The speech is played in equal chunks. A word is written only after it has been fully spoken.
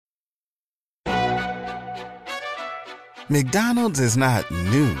McDonald's is not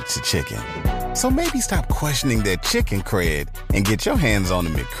new to chicken. So maybe stop questioning their chicken cred and get your hands on the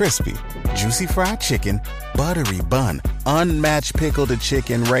McCrispy. Juicy fried chicken, buttery bun, unmatched pickle to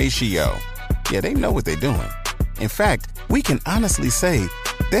chicken ratio. Yeah, they know what they're doing. In fact, we can honestly say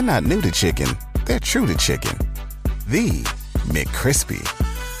they're not new to chicken. They're true to chicken. The McCrispy.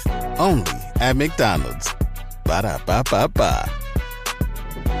 Only at McDonald's. Ba-da-ba-ba-ba.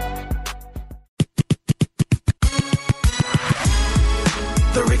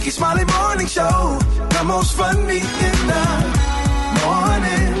 The Rickey Smiley Morning Show, the most funny in the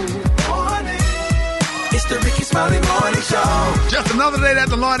morning. It's the Rickey Smiley Morning Show. Just another day that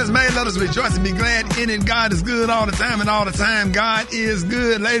the Lord has made. Let us rejoice and be glad in it. God is good all the time, and all the time God is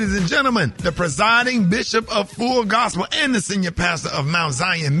good. Ladies and gentlemen, the presiding bishop of Full Gospel and the senior pastor of Mount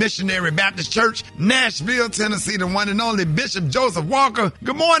Zion Missionary Baptist Church, Nashville, Tennessee, the one and only Bishop Joseph Walker.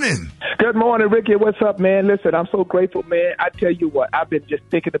 Good morning. Good morning, Ricky. What's up, man? Listen, I'm so grateful, man. I tell you what, I've been just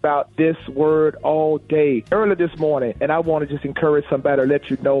thinking about this word all day, early this morning, and I want to just encourage somebody to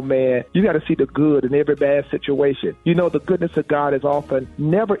let you know, man, you got to see the good in every bad situation. You know, the goodness of God is often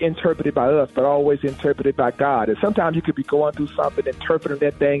never interpreted by us, but always interpreted by God. And sometimes you could be going through something, interpreting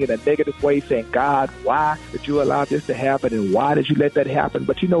that thing in a negative way, saying, God, why did you allow this to happen, and why did you let that happen?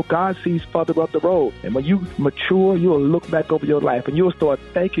 But you know, God sees further up the road. And when you mature, you'll look back over your life, and you'll start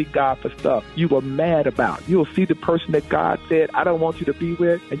thanking God for stuff you were mad about. You'll see the person that God said, I don't want you to be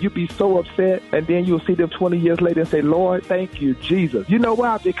with, and you'll be so upset, and then you'll see them 20 years later and say, Lord, thank you, Jesus. You know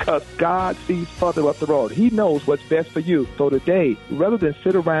why? Because God sees further up the road. He knows what's best for you. So today, rather than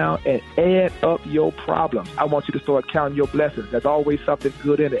sit around and add up your problems, I want you to start counting your blessings. There's always something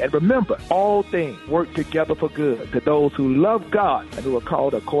good in it. And remember, all things work together for good to those who love God and who are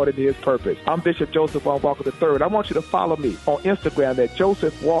called according to his purpose. I'm Bishop Joseph Walker III. I want you to follow me on Instagram at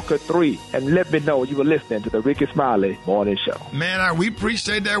Joseph Walker 3 and let me know you were listening to the Rickey Smiley Morning Show. Man, we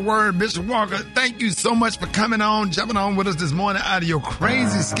appreciate that word, Bishop Walker. Thank you so much for coming on, jumping on with us this morning out of your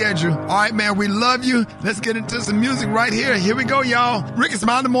crazy schedule. All right, man, we love you. Let's get into some music right here. Here we go, y'all. Rickey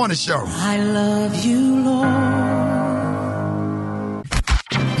Smiley Morning Show. I love you, Lord.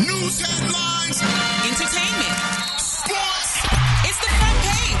 News headlines. Entertainment. Sports. It's the front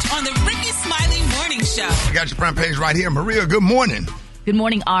page on the Rickey Smiley Morning Show. I got your front page right here. Maria, good morning. Good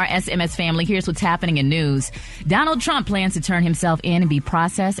morning, RSMS family. Here's what's happening in news. Donald Trump plans to turn himself in and be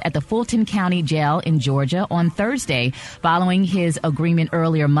processed at the Fulton County Jail in Georgia on Thursday, following his agreement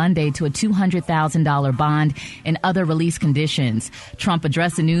earlier Monday to a $200,000 bond and other release conditions. Trump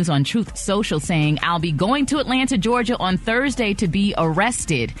addressed the news on Truth Social, saying, I'll be going to Atlanta, Georgia on Thursday to be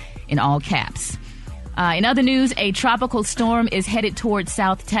arrested, in all caps. In other news, a tropical storm is headed towards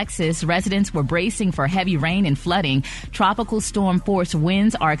South Texas. Residents were bracing for heavy rain and flooding. Tropical storm force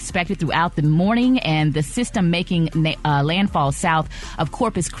winds are expected throughout the morning, and the system making landfall south of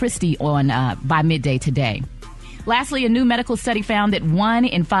Corpus Christi by midday today. Lastly, a new medical study found that 1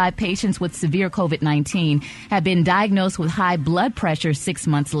 in 5 patients with severe COVID-19 have been diagnosed with high blood pressure 6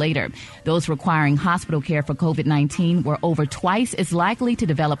 months later. Those requiring hospital care for COVID-19 were over twice as likely to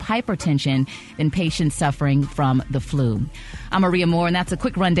develop hypertension than patients suffering from the flu. I'm Maria Moore, and that's a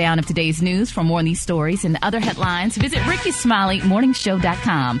quick rundown of today's news. For more on these stories and other headlines, visit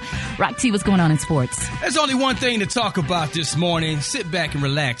RickeySmileyMorningShow.com. Rock T, what's going on in sports? There's only one thing to talk about this morning. Sit back and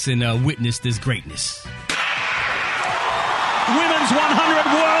relax and witness this greatness. Women's 100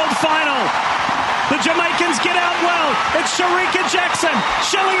 World Final. The Jamaicans get out well. It's Sharika Jackson,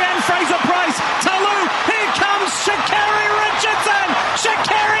 Shelly-Ann Fraser-Price, Talu. Here comes Sha'Carri Richardson.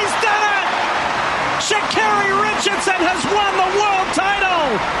 Sha'Carri's done it. Sha'Carri Richardson has won the world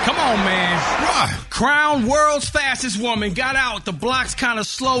title. Come on, man. Crowned world's fastest woman. Got out. The blocks kind of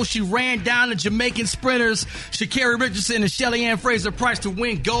slow. She ran down the Jamaican sprinters, Sha'Carri Richardson and Shelly-Ann Fraser-Price, to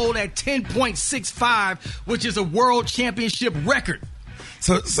win gold at 10.65, which is a world championship record.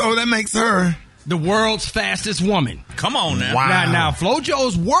 So that makes her the world's fastest woman. Come on now. Wow. Now,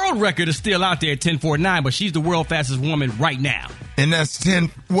 FloJo's world record is still out there at 10.49, but she's the world fastest woman right now. And that's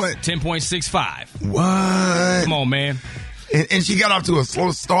 10.65. What? Come on, man. And she got off to a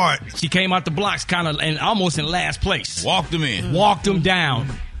slow start. She came out the blocks kind of and almost in last place. Walked them in. Walked them down.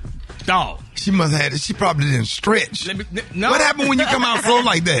 Dog. She must have. She probably didn't stretch. No. What happened when you come out slow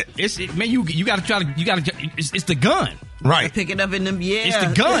like that? Man, you got to try to. It's the gun. Right. Pick it up in them, yeah. It's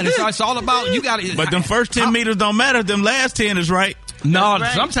the gun. It's all about, you got to. But them first 10 meters don't matter. Them last 10 is right. No,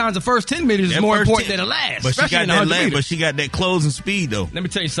 Right. sometimes the first 10 meters is more important than the last. But she got that closing speed, though. Let me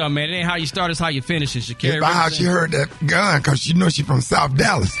tell you something, man. It ain't how you start, it's how you finish. It's about how she heard that gun, because she knows she's from South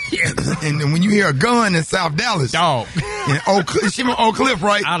Dallas. And then when you hear a gun in South Dallas. Dog. She from Oak Cliff,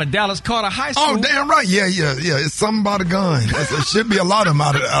 right? Out of Dallas Carter High School. Oh, damn right. Yeah. It's something about a gun. There should be a lot of them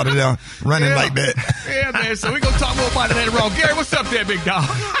out of there running like that. Yeah, man. So we're going to talk more about it later on. Gary, what's up there, big dog?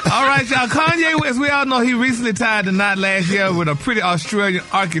 All right, y'all. Kanye West, we all know he recently tied the knot last year with a pretty Australian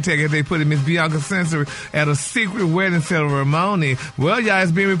architect, as they put it, Miss Bianca Sensory, at a secret wedding ceremony. Well, y'all,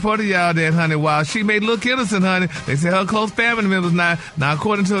 it's being reported, y'all, that, honey, while she may look innocent, honey, they say her close family members now,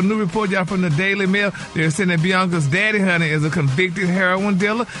 according to a new report, y'all, from the Daily Mail, they're saying that Bianca's daddy, honey, is a convicted heroin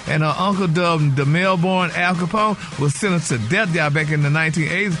dealer, and her uncle, dubbed the Melbourne Al Capone, was sentenced to death, y'all, back in the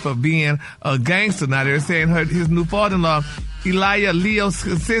 1980s for being a gangster. Now, they're saying his new father-in-law, Elijah Leo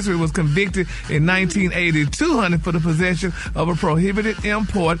Sensory, was convicted in 1982, honey, for the possession of a prohibited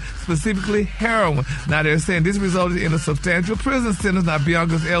import, specifically heroin. Now, they're saying this resulted in a substantial prison sentence. Now,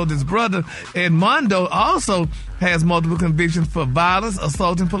 Bianca's eldest brother, Edmondo, also has multiple convictions for violence,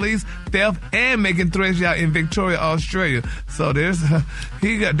 assaulting police, theft, and making threats, y'all, in Victoria, Australia. So they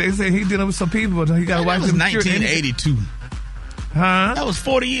say he's dealing with some people, but he got to watch them. That was 1982. Huh? That was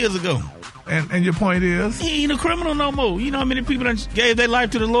 40 years ago. And your point is? He ain't a criminal no more. You know how many people that gave their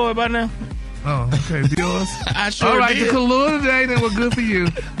life to the Lord by now? Oh, okay. Yours? I sure All right, did. the color today, then we're good for you.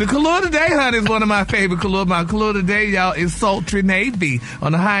 The color today, honey, is one of my favorite colors. My color today, y'all, is sultry navy.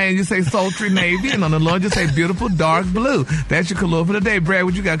 On the high end, you say sultry navy, and on the low end, you say beautiful dark blue. That's your color for the day. Brad,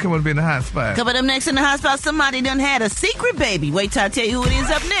 what you got coming up in the hot spot? Coming up next in the hot spot, somebody done had a secret baby. Wait till I tell you who it is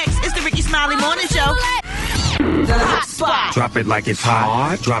up next. It's the Rickey Smiley Morning Show. The hot spot. Drop it like it's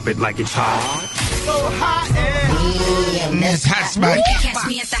hot. Drop it like it's hot. So hot and That's hot spot. Catch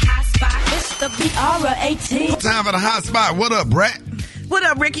me at the hot spot. It's the BR18. Time for the hot spot. What up, Brat? What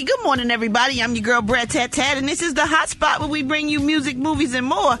up, Ricky? Good morning, everybody. I'm your girl, Brett Tat Tat, and this is the hot spot where we bring you music, movies, and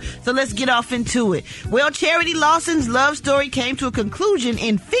more. So let's get off into it. Well, Charity Lawson's love story came to a conclusion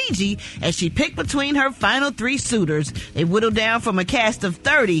in Fiji as she picked between her final 3 suitors. They whittled down from a cast of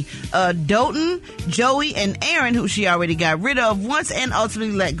 30, Doughton, Joey, and Aaron, who she already got rid of once and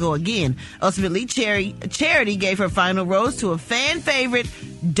ultimately let go again. Ultimately, Charity gave her final rose to a fan favorite,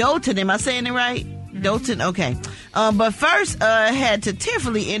 Doughton. Am I saying it right? Doughton, okay. But first, had to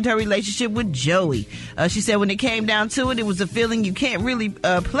tearfully end her relationship with Joey. She said when it came down to it, it was a feeling you can't really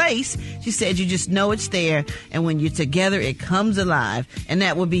place. She said you just know it's there, and when you're together, it comes alive. And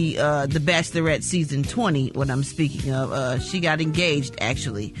that would be The Bachelorette season 20, what I'm speaking of. She got engaged,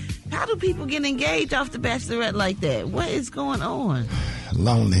 actually. How do people get engaged off The Bachelorette like that? What is going on?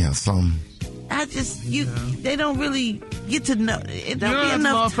 Lonely or something. They don't really get to know. It don't be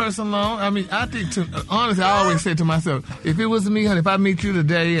enough. Small person long. I mean, I think, honestly, I always say to myself, if it was me, honey, if I meet you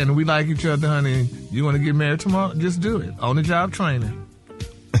today and we like each other, honey, you want to get married tomorrow, just do it. On the job training.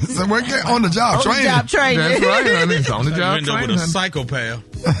 So we're getting on the job training. That's right, honey. It's on the job You end up training. with a honey.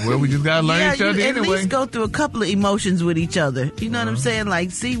 psychopath. Well, we just got to learn each other at anyway. least go through a couple of emotions with each other. You know what I'm saying?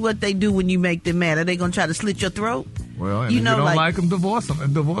 Like, see what they do when you make them mad. Are they going to try to slit your throat? Well, and if you don't like them, divorce them.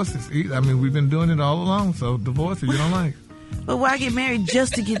 And divorce is, I mean, we've been doing it all along, so divorce if you don't like. But why get married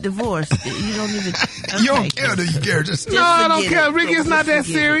just to get divorced? You don't need to. Okay. You don't care, do you care? Just No, I don't care. Ricky, it's not that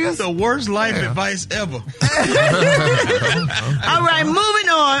serious. The worst life advice ever. All right, moving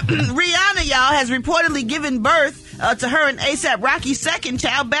on. Rihanna, y'all, has reportedly given birth to her and A$AP Rocky's second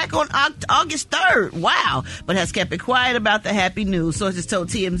child back on August 3rd. Wow. But has kept it quiet about the happy news. Sources told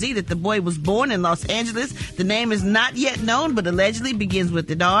TMZ that the boy was born in Los Angeles. The name is not yet known, but allegedly begins with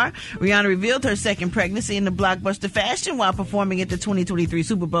an R. Rihanna revealed her second pregnancy in the blockbuster fashion while performing at the 2023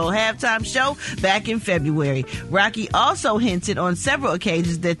 Super Bowl halftime show back in February. Rocky also hinted on several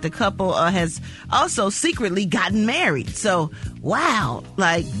occasions that the couple has also secretly gotten married. So, wow.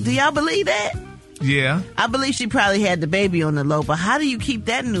 Like, do y'all believe that? Yeah. I believe she probably had the baby on the low, but how do you keep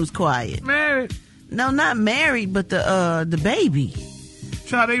that news quiet? Married. No, not married, but the baby.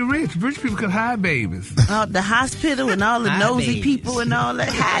 Child, they rich. Rich people could hide babies. The hospital and all the nosy people and all that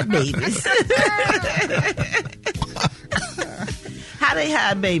hide babies. How they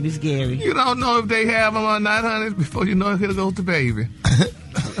hide babies, Gary? You don't know if they have them or not, honey, before you know here goes the baby.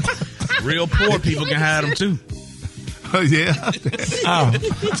 Real poor people can hide them too. Oh, yeah. Just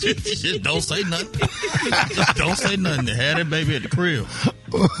don't say nothing. Just don't say nothing. They had that baby at the crib.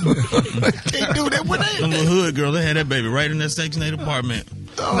 Can't do that with that. The little hood girl, they had that baby right in that Section 8 apartment.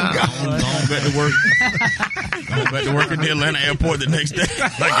 Oh, God. Going back to work. Going back to work at the Atlanta airport the next day.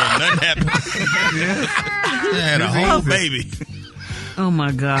 Like nothing happened. Yeah. They had a whole baby. Oh,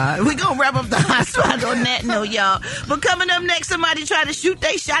 my God. We're going to wrap up the hot spot on that note, y'all. But coming up next, somebody tried to shoot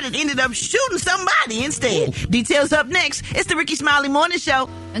their shot and ended up shooting somebody instead. Details up next. It's the Rickey Smiley Morning Show.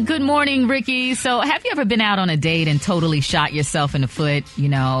 Good morning, Ricky. So have you ever been out on a date and totally shot yourself in the foot? You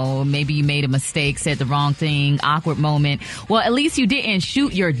know, maybe you made a mistake, said the wrong thing, awkward moment. Well, at least you didn't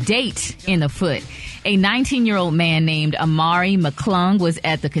shoot your date in the foot. A 19-year-old man named Amari McClung was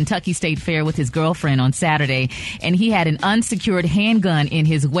at the Kentucky State Fair with his girlfriend on Saturday, and he had an unsecured handgun in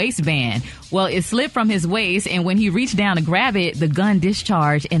his waistband. Well, it slipped from his waist, and when he reached down to grab it, the gun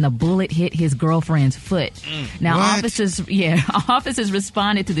discharged and the bullet hit his girlfriend's foot. Now, officers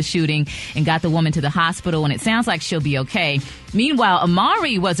responded to the shooting and got the woman to the hospital, and it sounds like she'll be okay. Meanwhile,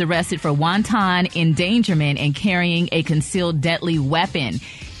 Amari was arrested for wanton endangerment and carrying a concealed deadly weapon.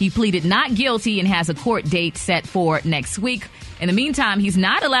 He pleaded not guilty and has a court date set for next week. In the meantime, he's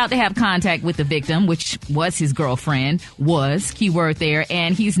not allowed to have contact with the victim, which was his girlfriend, keyword there,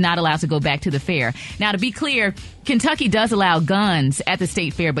 and he's not allowed to go back to the fair. Now, to be clear, Kentucky does allow guns at the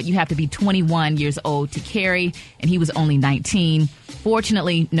state fair, but you have to be 21 years old to carry, and he was only 19.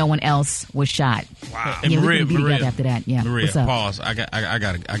 Fortunately, no one else was shot. Wow. And Maria, after that. Yeah. Maria, what's up? pause.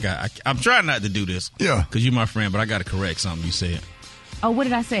 I'm trying not to do this. Yeah. Because you're my friend, but I got to correct something you said. Oh, what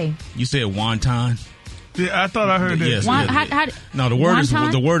did I say? You said wonton. Yeah, I thought I heard that. Yes, no, the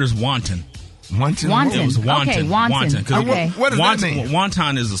word is wanton. Wanton? It was wanton. Okay, wanton. Okay. What does that mean?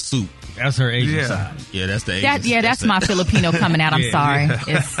 Wonton is a soup. That's her Asian side. Yeah, that's the Asian. That's my Filipino coming out. I'm sorry.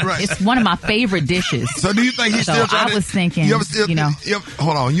 Yeah. It's one of my favorite dishes. So do you think he's still trying I was thinking,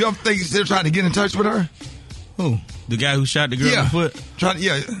 hold on. You ever think he's still trying to get in touch with her? Who? The guy who shot the girl in the foot?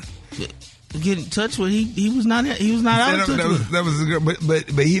 Get in touch with he was not out of touch with. That was a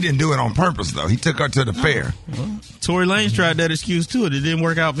good, but he didn't do it on purpose though. He took her to the fair. Well, Tory Lanez tried that excuse too. It didn't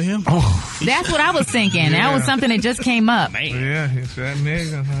work out for him. That's what I was thinking. That was something that just came up. Man. Yeah, he's that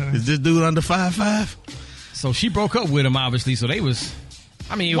nigga. Is this dude under 5'5"? So she broke up with him, obviously. So they was.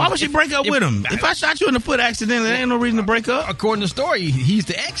 I mean, why would she break up with him? If I shot you in the foot accidentally, there ain't no reason to break up. According to the story, he's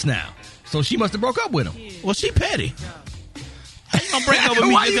the ex now. So she must have broke up with him. Well, she petty. How you gonna break up with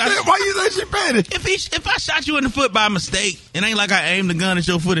me? Why you say she petty? If I shot you in the foot by mistake, it ain't like I aimed the gun at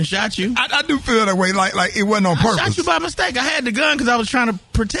your foot and shot you. I do feel that way, like it wasn't on purpose. I shot you by mistake. I had the gun because I was trying to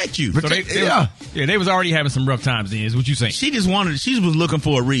protect you. So they was already having some rough times then, is what you saying. She was looking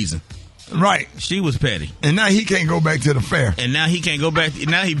for a reason. Right. She was petty. And now he can't go back to the fair. And now he can't go back.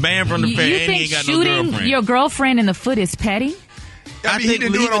 Now he banned from the fair You and think he ain't got no girlfriend. shooting your girlfriend in the foot is petty? I mean, he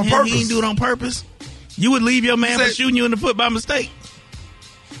didn't do it on purpose. He didn't do it on purpose. You would leave your man for shooting you in the foot by mistake.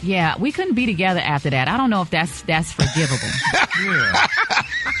 Yeah, we couldn't be together after that. I don't know if that's forgivable. Yeah.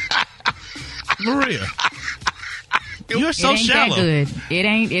 Maria. You're so shallow. That good. It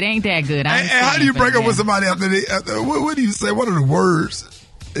ain't that good. And how do you break up with somebody after what do you say? What are the words?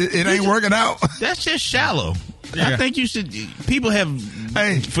 It ain't working out. That's just shallow. Yeah. I think you should. People have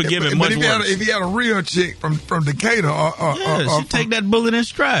forgiven much worse. If you had a real chick from Decatur, she'd take that bullet in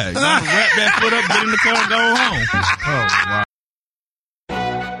stride. Wrap that foot up, get in the car, and go home. Oh, wow.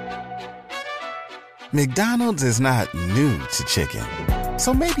 McDonald's is not new to chicken.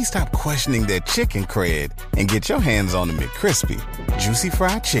 So maybe stop questioning their chicken cred and get your hands on the McCrispy. Juicy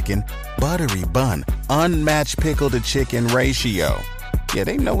fried chicken, buttery bun, unmatched pickle to chicken ratio. Yeah,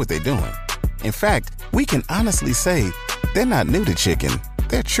 they know what they're doing. In fact, we can honestly say they're not new to chicken.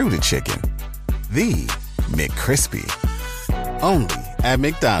 They're true to chicken. The McCrispy. Only at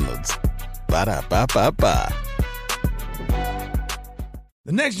McDonald's. Ba-da-ba-ba-ba.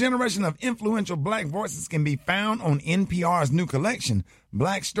 The next generation of influential black voices can be found on NPR's new collection,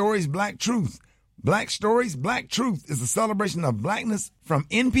 Black Stories, Black Truth. Black Stories, Black Truth is a celebration of blackness from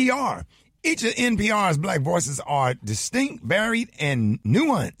NPR. Each of NPR's black voices are distinct, varied, and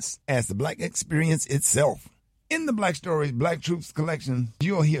nuanced as the black experience itself. In the Black Stories, Black Truths collection,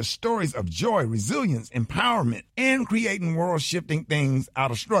 you'll hear stories of joy, resilience, empowerment, and creating world-shifting things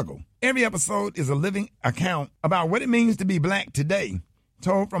out of struggle. Every episode is a living account about what it means to be black today,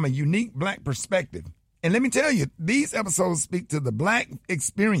 told from a unique black perspective. And let me tell you, these episodes speak to the black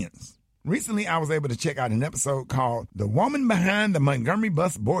experience. Recently, I was able to check out an episode called The Woman Behind the Montgomery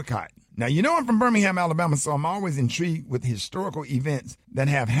Bus Boycott. Now, you know I'm from Birmingham, Alabama, so I'm always intrigued with historical events that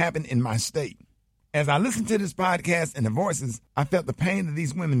have happened in my state. As I listened to this podcast and the voices, I felt the pain that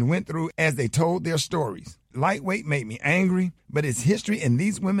these women went through as they told their stories. Lightweight made me angry, but it's history and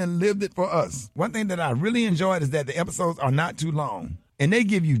these women lived it for us. One thing that I really enjoyed is that the episodes are not too long, and they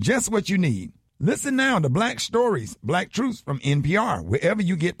give you just what you need. Listen now to Black Stories, Black Truths from NPR, wherever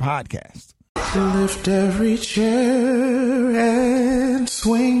you get podcasts. Lift every chair and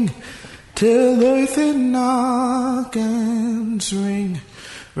swing. till earth and organs ring,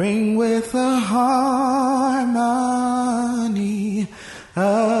 ring with the harmony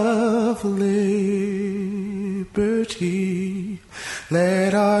of liberty.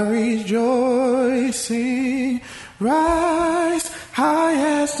 Let our rejoicing rise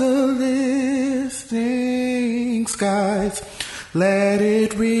high as the listening skies. Let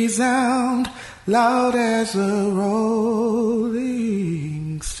it resound loud as a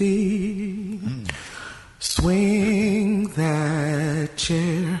rolling sea. Swing that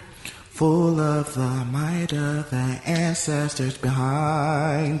chair full of the might of the ancestors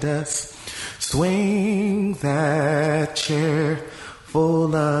behind us. Swing that chair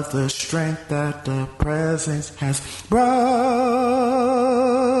full of the strength that the presence has brought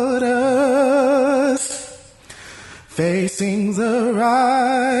us. Facing the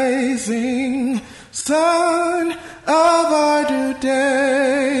rising sun of our new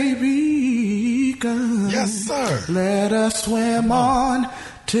day begun. Yes, sir. Let us swim on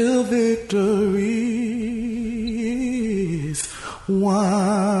till victory is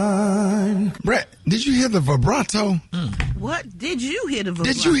won. Brett, did you hear the vibrato? What? Did you hear the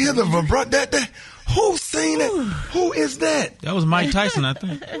vibrato? Did you hear the vibrato? That who seen it? Who is that? That was Mike Tyson, I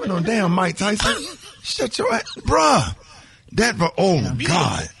think. No damn Mike Tyson. Shut your ass. Bruh. Oh,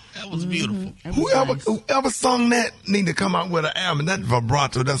 God. That was beautiful. Whoever sung that need to come out with an album. That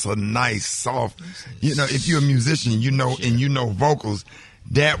vibrato, that's a nice, soft, if you're a musician, and you know vocals,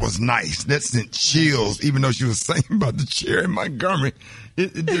 that was nice. That sent chills, even though she was singing about the chair in Montgomery.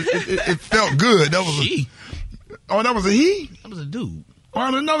 It felt good. That was she. That was a he? That was a dude. Oh,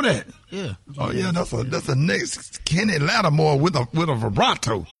 I didn't know that. Yeah. Oh, yeah, that's a next Kenny Lattimore with a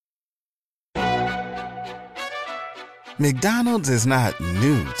vibrato. McDonald's is not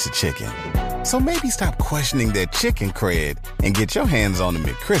new to chicken. So maybe stop questioning their chicken cred and get your hands on the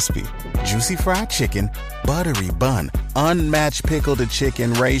McCrispy. Juicy fried chicken, buttery bun, unmatched pickle to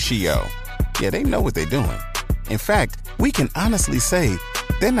chicken ratio. Yeah, they know what they're doing. In fact, we can honestly say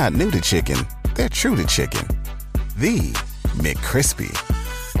they're not new to chicken. They're true to chicken. The McCrispy.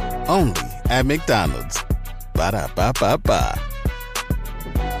 Only at McDonald's. Ba-da-ba-ba-ba.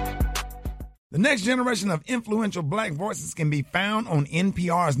 The next generation of influential black voices can be found on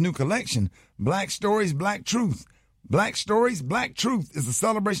NPR's new collection, Black Stories, Black Truth. Black Stories, Black Truth is a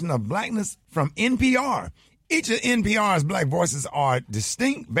celebration of blackness from NPR. Each of NPR's black voices are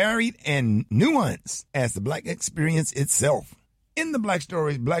distinct, varied, and nuanced as the black experience itself. In the Black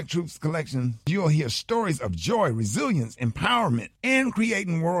Stories, Black Truths collection, you'll hear stories of joy, resilience, empowerment, and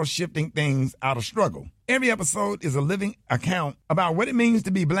creating world-shifting things out of struggle. Every episode is a living account about what it means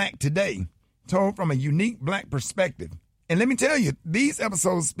to be black today, told from a unique black perspective. And let me tell you, these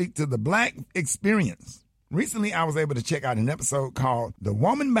episodes speak to the black experience. Recently, I was able to check out an episode called The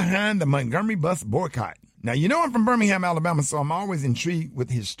Woman Behind the Montgomery Bus Boycott. Now, I'm from Birmingham, Alabama, so I'm always intrigued with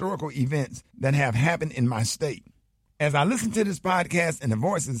historical events that have happened in my state. As I listened to this podcast and the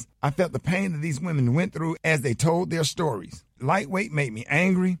voices, I felt the pain that these women went through as they told their stories. Lightweight made me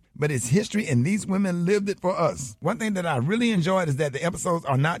angry, but it's history and these women lived it for us. One thing that I really enjoyed is that the episodes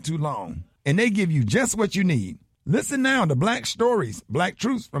are not too long, and they give you just what you need. Listen now to Black Stories, Black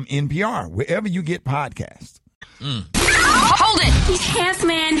Truths from NPR, wherever you get podcasts. Hold it! He's half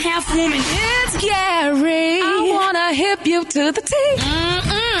man, half woman. It's Gary. I wanna hip you to the T.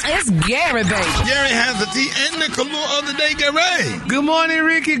 It's Gary, baby. Gary has the tea and the color of the day, Gary. Good morning,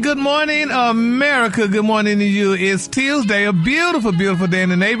 Ricky. Good morning, America. Good morning to you. It's Tuesday, a beautiful, beautiful day in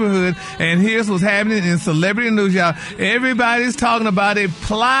the neighborhood. And here's what's happening in celebrity news, y'all. Everybody's talking about it.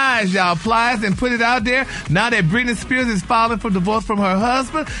 Plies, y'all. Plies, and put it out there. Now that Britney Spears is filing for divorce from her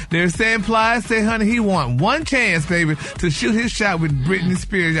husband, they're saying Plies say, honey, he want one chance, baby, to shoot his shot with Britney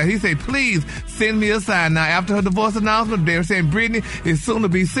Spears. Y'all. He say, please send me a sign. Now, after her divorce announcement, they're saying Britney is soon to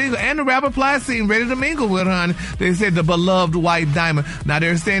be single, and the rapper Plies seemed ready to mingle with her, honey. They said the beloved white diamond. Now,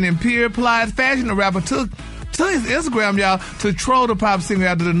 they're saying in pure Plies fashion, the rapper took to his Instagram, y'all, to troll the pop singer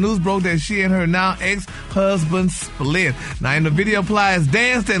after the news broke that she and her now ex-husband split. Now, in the video, Plies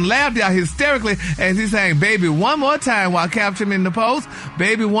danced and laughed, y'all, hysterically as he sang, baby, one more time, while capturing in the post,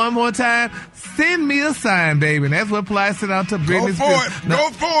 baby, one more time, send me a sign, baby. And that's what Plies sent out to Britney Spears. Go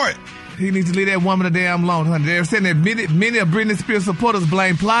for it. He needs to leave that woman a damn alone, honey. They're saying that many of Britney Spears supporters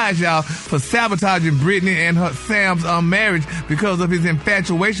blame Plies, y'all, for sabotaging Britney and her Sam's marriage because of his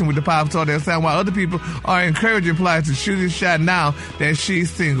infatuation with the pop star. They're saying while other people are encouraging Plies to shoot his shot now that she's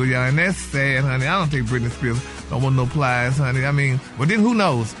single, y'all. And that's sad, honey. I don't think Britney Spears don't want no Plies, honey. I mean, well, then who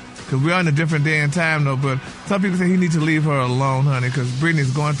knows? because we're on a different day and time, though. But some people say he needs to leave her alone, honey, because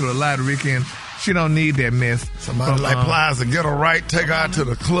Brittany's going through a lot, Rickey, and she don't need that mess. Somebody like Plies to get her right, take her out to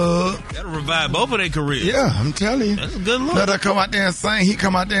the club. That'll revive both of their careers. Yeah, I'm telling you. That's a good look. Let her come out there and sing. He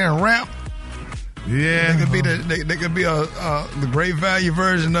come out there and rap. Yeah, they could be the great value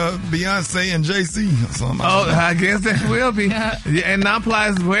version of Beyonce and JC or something. I guess that will be. Yeah, and now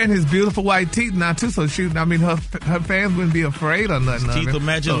Plies is wearing his beautiful white teeth now too. So her fans wouldn't be afraid or nothing. His teeth will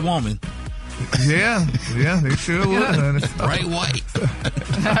match his woman. Yeah, they sure would. Honey. Bright white.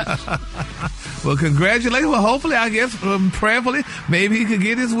 Well, congratulations. Well, hopefully, I guess, prayerfully, maybe he could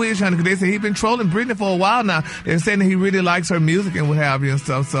get his wish, honey, because they say he's been trolling Brittany for a while now. They're saying that he really likes her music and what have you and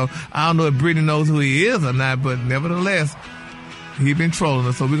stuff. So I don't know if Brittany knows who he is or not, but nevertheless, he's been trolling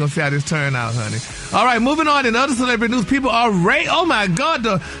her. So we're going to see how this turn out, honey. All right, moving on in other celebrity news. People are oh my God,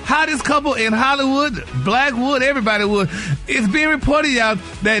 the hottest couple in Hollywood, Blackwood, everybody would. It's being reported out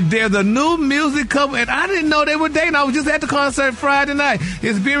that they're the new music couple, and I didn't know they were dating. I was just at the concert Friday night.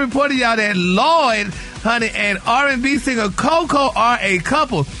 It's being reported out that Lloyd, honey, and R&B singer Coco are a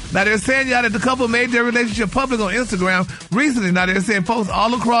couple. Now, they're saying, y'all, that the couple made their relationship public on Instagram recently. Now, they're saying folks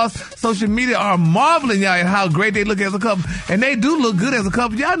all across social media are marveling, y'all, at how great they look as a couple. And they do look good as a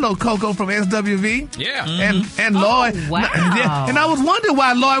couple. Y'all know Coco from SWV. Yeah. And Lloyd. Wow. Yeah, and I was wondering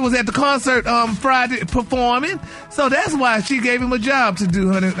why Lloyd was at the concert Friday performing. So that's why she gave him a job to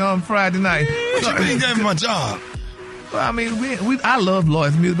do, honey, Friday night. What you mean gave him a job? Well, I mean, I love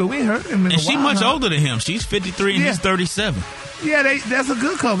Lloyd's music, but we ain't heard him in a while. And she's much older than him. She's 53 and he's 37. Yeah, that's a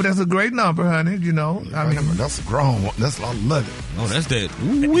good couple. That's a great number, honey. You know, I mean, that's a grown one. That's a lot of money. Oh, that's that.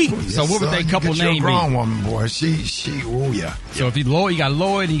 Ooh-wee. So what would they couple name be? A grown woman, boy. She. Oh yeah. So if you got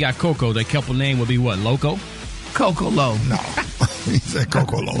Lloyd and you got Coco, their couple name would be what? Loco? Coco Low. No, he said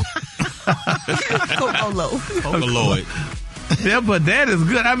Coco Low. Coco Low. Coco Lloyd. Yeah, but that is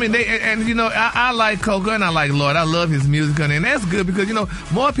good. I mean, I like Coco and I like Lloyd. I love his music, honey, and that's good because,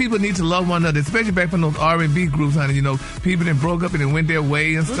 more people need to love one another, especially back from those R&B groups, honey. People that broke up and they went their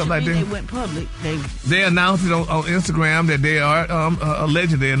way and stuff like that. They went public. They announced it on Instagram that they are,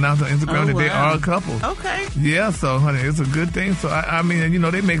 allegedly announced on Instagram that they are a couple. Okay. Yeah, so, honey, it's a good thing. So, I mean,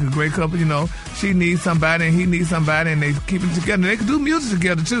 they make a great couple, She needs somebody and he needs somebody and they keep it together. They can do music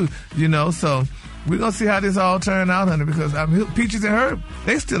together, too, so... We're going to see how this all turn out, honey, because Peaches and Herb,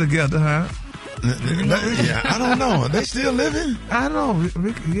 they still together, huh? Yeah, I don't know. They still living? I know.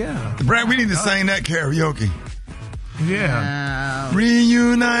 Yeah. Brad, we need to sing that karaoke. Yeah.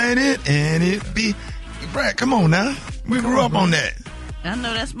 Reunited and it be... Brad, come on now. We grew up on that. I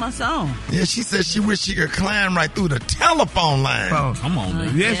know that's my song. Yeah, she said she wished she could climb right through the telephone line. Oh, come on,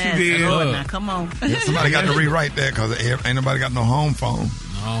 man. Yes, she did. Now, come on. Yeah, somebody got to rewrite that because ain't nobody got no home phone.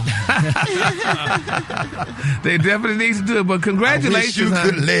 No. They definitely need to do it, but congratulations, I wish you honey.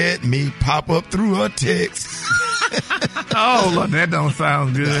 could let me pop up through a text. Oh, Lord, that don't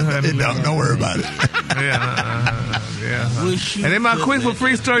sound good, honey. Don't worry about it. Yeah. And then my quick for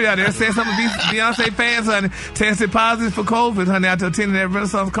free story out there saying some of these Beyonce fans, honey, tested positive for COVID, honey, after attending that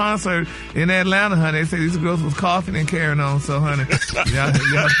Renaissance concert in Atlanta, honey. They say these girls was coughing and carrying on, so, honey.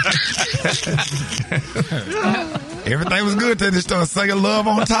 Everything was good till they started singing Love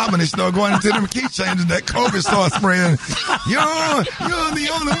on Top and they started going into them key changes. That COVID started spreading. You're the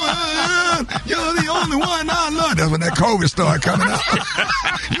only one. You're the only one I love. That's when that COVID started coming out.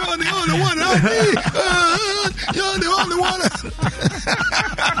 You're the only one I need. You're the only one.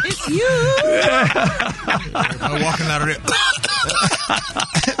 It's you. I'm walking out of there.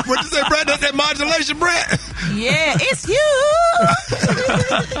 What you say, Brett? That's that modulation, Brett? Yeah, it's you.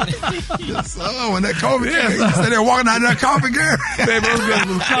 So when that COVID came, you said they're walking out of that coffin, girl. Baby, those girls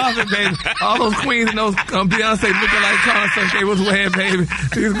was coughing, baby. All those queens and those Beyonce looking like concerts they was wearing, baby.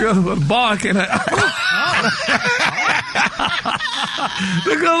 These girls was barking.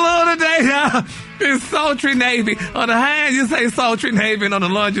 The color today, y'all, is sultry navy. On the hand, you say sultry navy, and on the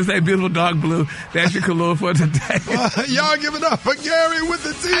lunch, you say beautiful dark blue. That's your color for today. Y'all give it up for Gary with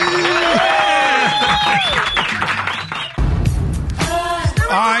the T.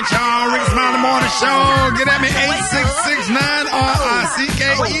 All right, y'all. Rickey Smiley Morning Show. Get at me,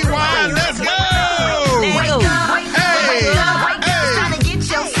 866-9-RICKEY. Let's go. Hey. Trying to get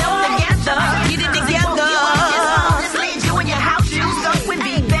yourself together. Get it together. Just leave you in your house shoes. Go with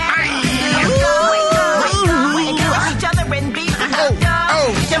me back. Wake up. Each other and be together.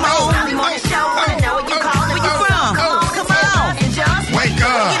 Come on. Smiley Morning Show. Wanna know where you calling? Where you from? Come on. And just wake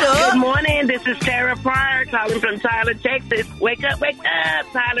up. Good morning. This is Sarah Pryor calling from Tyler, Texas. Wake up,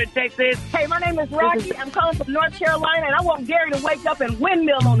 Tyler, Texas. Hey, my name is Rocky. I'm calling from North Carolina, and I want Gary to wake up and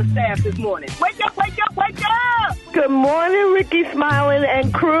windmill on the staff this morning. Wake up, wake up, wake up! Good morning, Rickey, Smiley,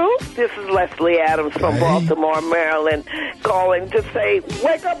 and crew. This is Leslie Adams from Baltimore, Maryland, calling to say,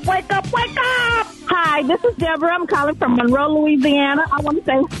 wake up, wake up, wake up! Hi, this is Deborah. I'm calling from Monroe, Louisiana. I want to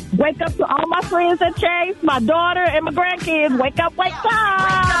say, wake up to all my friends at Chase, my daughter, and my grandkids. Wake up, wake up!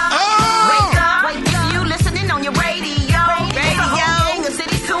 Wake up, wake up. You listening on your radio. Radio. The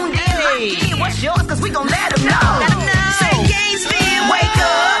city's tuned in. Hey. What's yours? Because we gon' let them know. Let them know. Say Gainesville, wake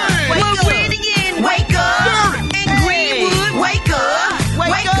up. Wake up. Whittier, wake up. And Greenwood, wake up.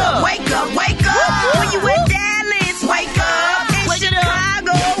 Wake up, wake up, wake up. When you in Dallas, wake up. In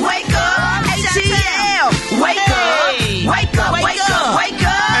Chicago, wake up. ATL, wake up. Wake up, wake up, wake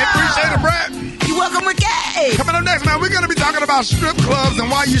up. Hey, appreciate it, Brad. You welcome, Rickey. Coming up next, man, we're going to be talking about strip clubs and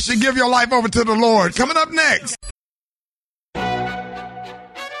why you should give your life over to the Lord. Coming up next.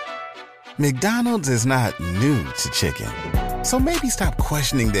 McDonald's is not new to chicken. So maybe stop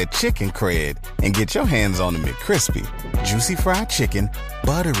questioning their chicken cred and get your hands on the McCrispy. Juicy fried chicken,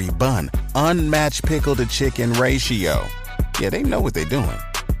 buttery bun, unmatched pickle to chicken ratio. Yeah, they know what they're doing.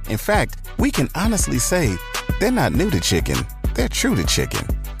 In fact, we can honestly say they're not new to chicken. They're true to chicken.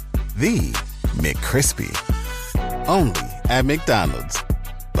 The McCrispy. Only at McDonald's.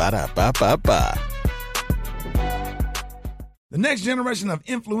 Ba-da-ba-ba-ba. The next generation of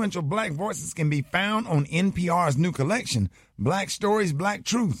influential black voices can be found on NPR's new collection, Black Stories, Black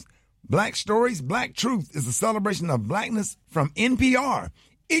Truth. Black Stories, Black Truth is a celebration of blackness from NPR.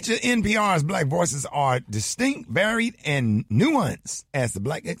 Each of NPR's black voices are distinct, varied, and nuanced as the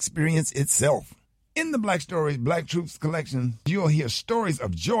black experience itself. In the Black Stories, Black Truths collection, you'll hear stories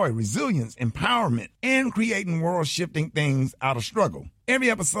of joy, resilience, empowerment, and creating world-shifting things out of struggle.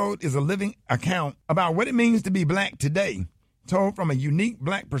 Every episode is a living account about what it means to be black today, told from a unique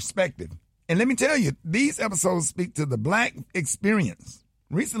black perspective. And let me tell you, these episodes speak to the black experience.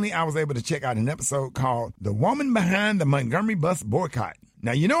 Recently, I was able to check out an episode called The Woman Behind the Montgomery Bus Boycott.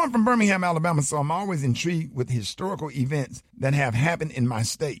 Now, you know I'm from Birmingham, Alabama, so I'm always intrigued with historical events that have happened in my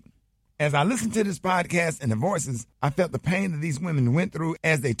state. As I listened to this podcast and the voices, I felt the pain that these women went through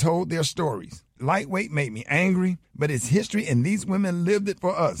as they told their stories. Lightweight made me angry, but it's history and these women lived it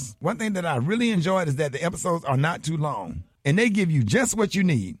for us. One thing that I really enjoyed is that the episodes are not too long, and they give you just what you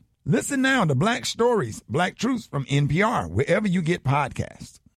need. Listen now to Black Stories, Black Truths from NPR, wherever you get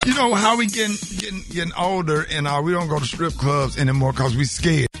podcasts. You know how we getting older, and we don't go to strip clubs anymore because we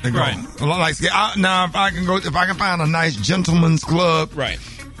scared to go. Right. Like now, if I can find a nice gentleman's club, right,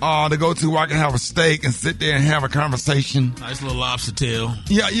 to go to where I can have a steak and sit there and have a conversation. Nice little lobster tail.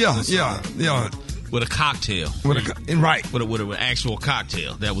 Yeah. With a cocktail. With an actual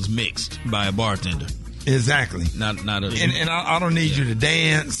cocktail that was mixed by a bartender. Exactly. Not a. And I don't need you to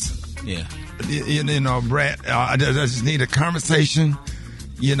dance. Yeah. You know, Brett. I just need a conversation.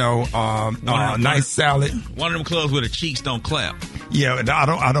 You know, nice salad. One of them clubs where the cheeks don't clap. Yeah,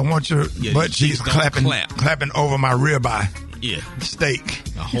 I don't want your butt cheeks clapping over my ribeye. Yeah, steak.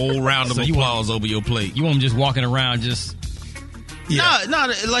 A whole round of applause over your plate. You want them just walking around just. Yeah. No,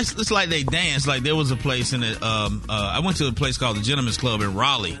 it's like they dance. Like there was a place in it. I went to a place called the Gentleman's Club in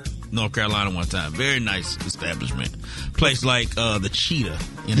Raleigh, North Carolina one time. Very nice establishment. Place like the Cheetah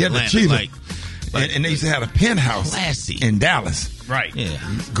in Atlanta. The Cheetah. Like and they used to have a penthouse in Dallas. Right. Yeah.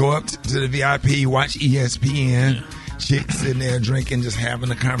 Go up to the VIP, watch ESPN. Yeah. Chicks sitting there drinking, just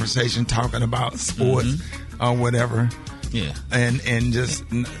having a conversation, talking about sports or whatever. Yeah. And just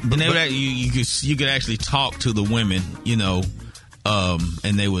you could actually talk to the women, you know,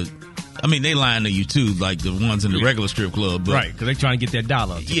 and they would. I mean, they lying to you too, like the ones in the regular strip club, but, right? Because they trying to get that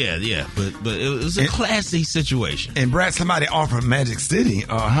dollar. Yeah, but it was a classy situation. And Brad, somebody offered Magic City.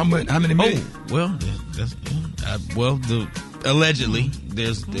 How many million? Allegedly,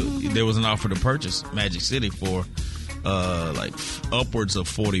 there was an offer to purchase Magic City for like upwards of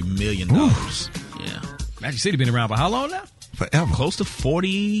 $40 million. Yeah, Magic City been around for how long now? Forever. Close to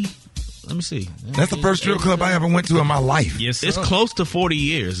 40. Let me see. That's the first strip club I ever went to in my life. Yes, sir. It's close to 40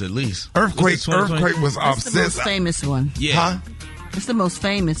 years at least. Earthquake was off. That's the most famous one. Yeah. Huh? It's the most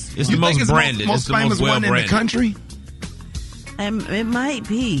famous. It's the most branded. It's the most well branded in the country. It might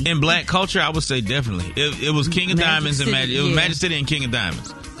be. In black culture, I would say definitely. It was King of Diamonds and Magic. It was Magic City and King of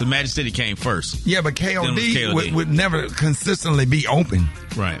Diamonds. The Magic City came first. Yeah, but KOD would never consistently be open.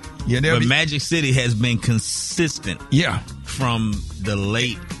 Right. Yeah, but Magic City has been consistent. Yeah. From the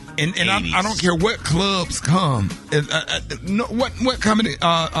late. And I don't care what clubs come. What comedy?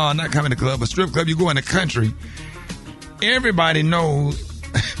 Not comedy club, but strip club. You go in the country. Everybody knows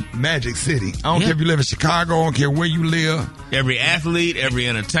Magic City. I don't care if you live in Chicago. I don't care where you live. Every athlete, every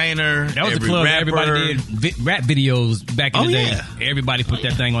entertainer, That was every the club rapper. that everybody did rap videos back in the day. Yeah. Everybody put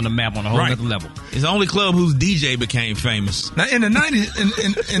that thing on the map on a whole other level. It's the only club whose DJ became famous. Now, in the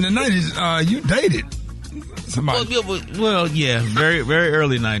 90s, in the 90s, you dated somebody. Well, yeah, very, very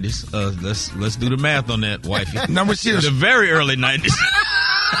early 90s. Let's do the math on that, wifey. Now, was she the very early 90s.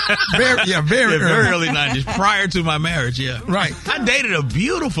 very early 90s, prior to my marriage, yeah. Right. I dated a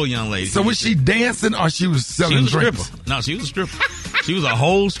beautiful young lady. So was she dancing or she was selling She was a drinks? stripper. No, she was a stripper. She was a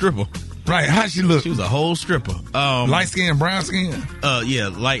whole stripper. Right. How'd she look? She was a whole stripper. Light skin, brown skin? Yeah,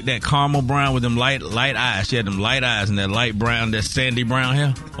 like that caramel brown with them light eyes. She had them light eyes and that light brown, that sandy brown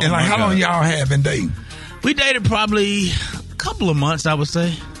hair. And like, how long y'all have been dating? We dated probably a couple of months, I would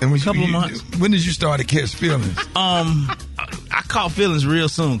say. And a couple of months. When did you start to catch feelings? I caught feelings real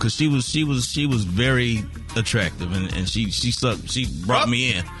soon because she was very attractive and she brought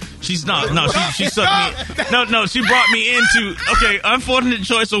me in. She sucked me in. No, she brought me into unfortunate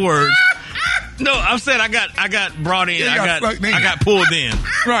choice of words. No, I'm saying I got brought in. I got pulled in.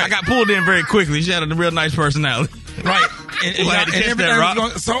 Right. I got pulled in very quickly. She had a real nice personality. Right.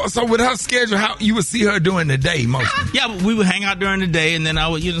 So with her schedule, how you would see her during the day mostly? Yeah, but we would hang out during the day, and then I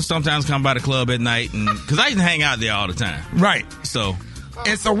would sometimes come by the club at night, and because I didn't hang out there all the time. Right. So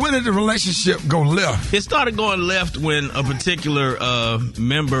when did the relationship go left? It started going left when a particular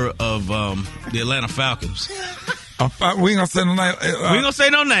member of the Atlanta Falcons. We ain't gonna say no name. We ain't gonna say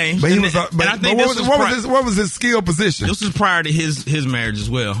no names. But what was his skill position? This was prior to his marriage as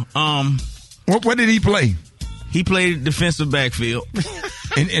well. What did he play? He played defensive backfield,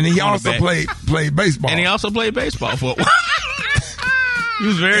 and he also played baseball. And he also played baseball for a while. He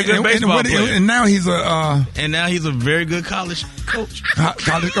was a very good baseball player. And now he's a very good college coach.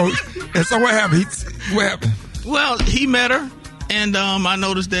 College coach. And so what happened? Well, he met her, and I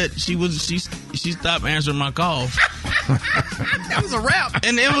noticed that she stopped answering my calls. That was a wrap.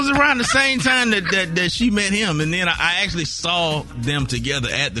 And it was around the same time that she met him, and then I actually saw them together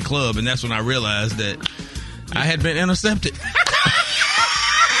at the club, and that's when I realized that I had been intercepted.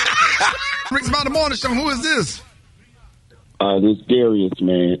 Rick's about the morning show. Who is this? This Darius,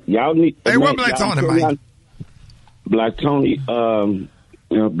 man. Y'all need. Hey, what Black Tony, man? Black Tony.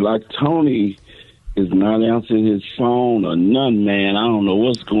 Black Tony is not answering his phone or none, man. I don't know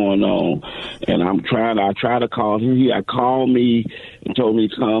what's going on, and I try to call him. He called me and told me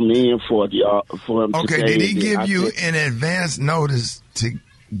to come in for him. Okay, today. did he give you an advance notice to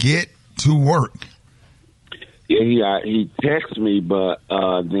get to work? Yeah, he texted me, but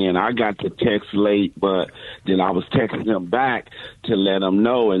then I got the text late, but then I was texting him back to let him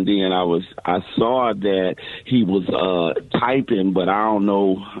know, and then I saw that he was typing, but I don't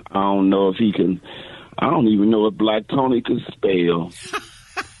know if he can. I don't even know if Black Tony can spell.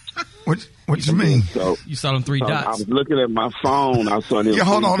 What you mean? So you saw them three dots. I was looking at my phone. I saw them. Yeah,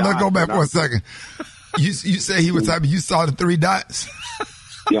 hold on. Let's go back for a a second. You say he was typing. You saw the three dots.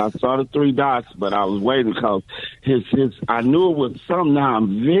 Yeah, I saw the three dots, but I was waiting because I knew it was something. Now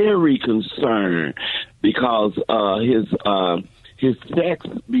I'm very concerned because his text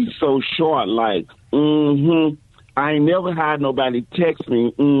be so short, like, I ain't never had nobody text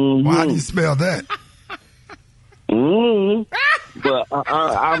me, Well, how do you spell that? But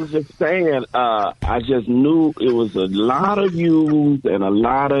I was just saying, I just knew it was a lot of U's and a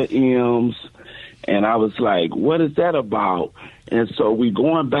lot of M's, and I was like, what is that about? And so we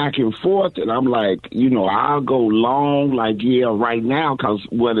going back and forth, and I'm like, I'll go long, like, yeah, right now, because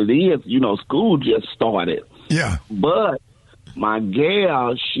what it is, school just started. Yeah. But my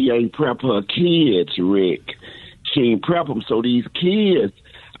gal, she ain't prep her kids, Rick. She ain't prep them. So these kids,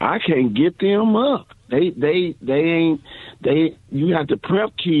 I can't get them up. They ain't, you have to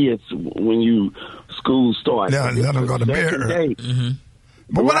prep kids when school starts. Yeah, let them go to bed early. Mm-hmm.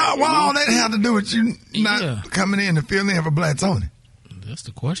 But what all that have to do with you not coming in to fill in for Black Tony? That's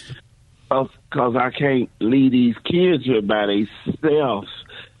the question. Because I can't leave these kids here by themselves.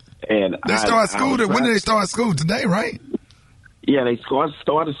 And they start school. When did they start school? Today, right? Yeah, they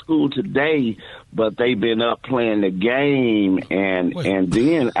started school today, but they've been up playing the game, and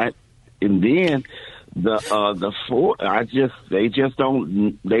then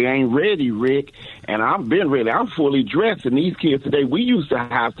they ain't ready, Rick, and I've been ready. I'm fully dressed, and these kids today, we used to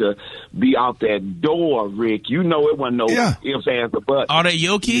have to be out that door, Rick. It wasn't no ifs, ands, or buts. Are they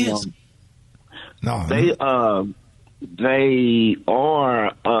your kids? No. They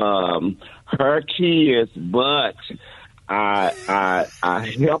are her kids, but I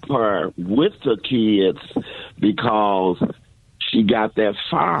help her with the kids because she got that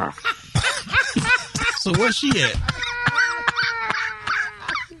fire. So where's she at?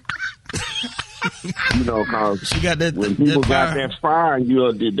 You know, because she got that. When people got that fire,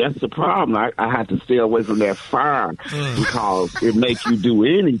 that's the problem. I had to stay away from that fire because it makes you do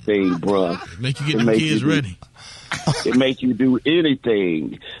anything, bruh. Make you get the kids ready. It makes you do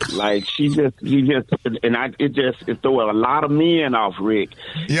anything. Like it throw a lot of men off, Rick.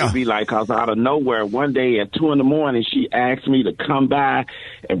 Yeah. It'd be like, cause out of nowhere, one day at 2 a.m, she asked me to come by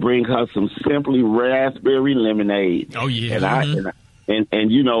and bring her some Simply raspberry lemonade. Oh yeah.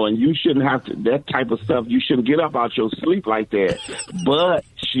 And you know, and you shouldn't have to, that type of stuff, you shouldn't get up out your sleep like that. But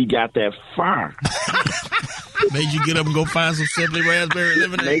she got that fire. Made you get up and go find some Simply raspberry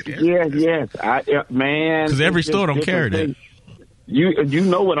lemonade. Yes. Man. Because every store don't carry that. You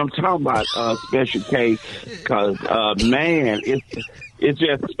know what I'm talking about, Special K, because, man, it's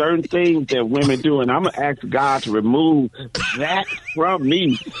just certain things that women do, and I'm going to ask God to remove that from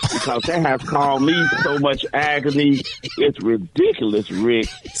me because that has caused me so much agony. It's ridiculous, Rick.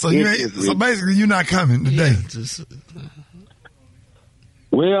 So basically you're not coming today.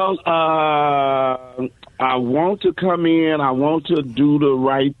 Well, I want to come in. I want to do the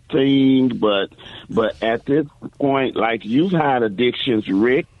right thing, but at this point, like, you've had addictions,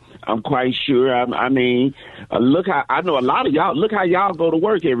 Rick. I'm quite sure. I mean, look how I know a lot of y'all. Look how y'all go to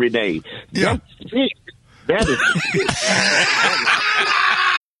work every day. Yeah. That's sick. That is sick.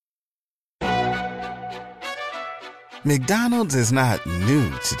 McDonald's is not new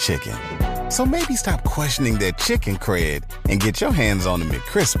to chicken. So maybe stop questioning their chicken cred and get your hands on the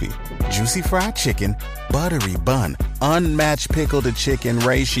McCrispy. Juicy fried chicken, buttery bun, unmatched pickle to chicken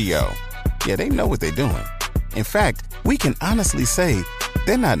ratio. Yeah, they know what they're doing. In fact, we can honestly say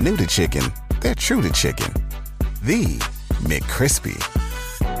they're not new to chicken. They're true to chicken. The McCrispy.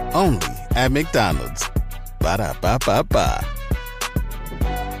 Only at McDonald's. Ba-da-ba-ba-ba.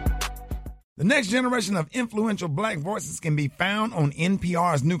 The next generation of influential black voices can be found on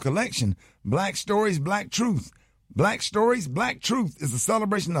NPR's new collection, Black Stories, Black Truth. Black Stories, Black Truth is a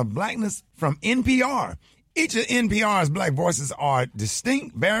celebration of blackness from NPR. Each of NPR's black voices are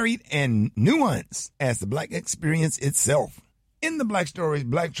distinct, varied, and nuanced as the black experience itself. In the Black Stories,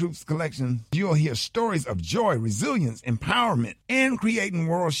 Black Truths collection, you'll hear stories of joy, resilience, empowerment, and creating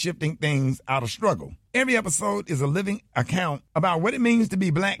world-shifting things out of struggle. Every episode is a living account about what it means to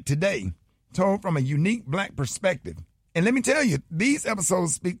be black today, told from a unique black perspective. And let me tell you, these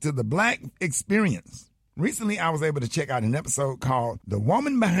episodes speak to the black experience. Recently, I was able to check out an episode called The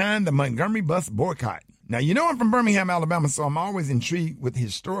Woman Behind the Montgomery Bus Boycott. Now, you know I'm from Birmingham, Alabama, so I'm always intrigued with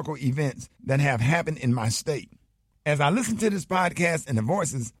historical events that have happened in my state. As I listened to this podcast and the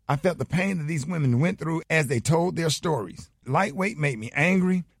voices, I felt the pain that these women went through as they told their stories. Lightweight made me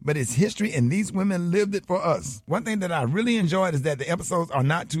angry, but it's history and these women lived it for us. One thing that I really enjoyed is that the episodes are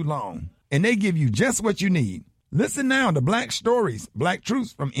not too long, and they give you just what you need. Listen now to Black Stories, Black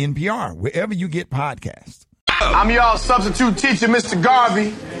Truths from NPR, wherever you get podcasts. I'm your substitute teacher, Mr.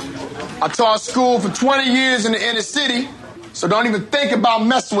 Garvey. I taught school for 20 years in the inner city, so don't even think about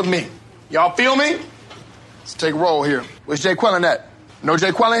messing with me. Y'all feel me? Let's take a roll here. Where's Jay Quellen at? No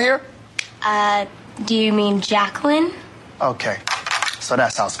Jay Quellen here? Do you mean Jacqueline? Okay, so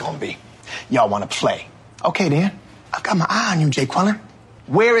that's how it's gonna be. Y'all wanna play. Okay then, I've got my eye on you, Jay Quellen.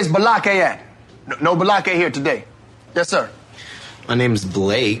 Where is Balake at? No Balake here today. Yes, sir. My name's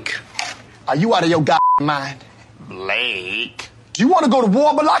Blake. Are you out of your mind? Blake. Do you want to go to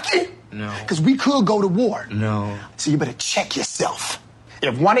war, Balake? No. Because we could go to war. No. So you better check yourself.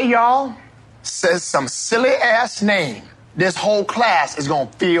 If one of y'all says some silly ass name, this whole class is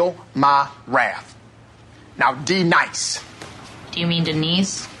gonna feel my wrath. Now, D nice. Do you mean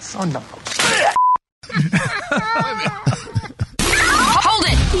Denise? Son of Hold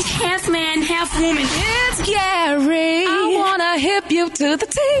it! He's half man, half woman. It's Gary. I wanna hip you to the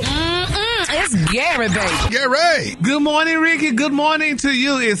T. It's Gary, baby. Gary. Good morning, Ricky. Good morning to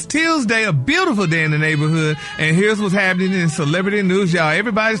you. It's Tuesday, a beautiful day in the neighborhood. And here's what's happening in celebrity news, y'all.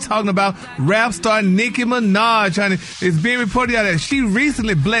 Everybody's talking about rap star Nicki Minaj, honey. It's being reported, y'all, that she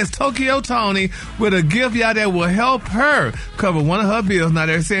recently blessed Tokyo Tony with a gift, y'all, that will help her cover one of her bills. Now,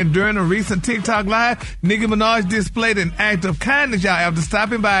 they're saying during a recent TikTok live, Nicki Minaj displayed an act of kindness, y'all, after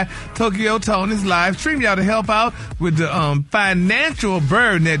stopping by Tokyo Tony's live stream, y'all, to help out with the financial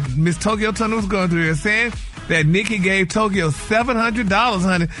burden that Miss Tokyo Tony was going through. They're saying that Nicki gave Tokyo $700,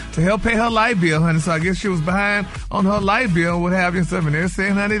 honey, to help pay her light bill, honey. So I guess she was behind on her light bill, what have you, and stuff. And they're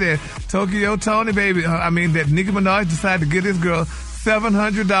saying, honey, that Tokyo Tony, baby, that Nicki Minaj decided to give this girl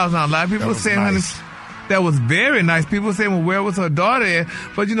 $700. Now, a lot of people are saying, nice, honey, that was very nice. People saying, well, where was her daughter at?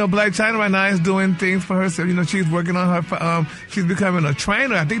 But, Black China right now is doing things for herself. She's working on her, she's becoming a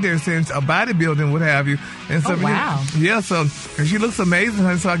trainer. I think they're saying a bodybuilding, what have you. And so, wow. And she looks amazing,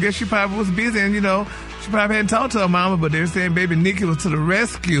 honey. So I guess she probably was busy and, she probably hadn't talked to her mama, but they're saying baby Nicki was to the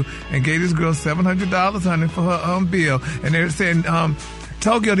rescue and gave this girl $700, honey, for her bill. And they're saying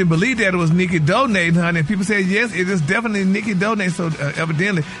Tokyo didn't believe that it was Nicki donating, honey. And people said, yes, it is definitely Nicki donating. So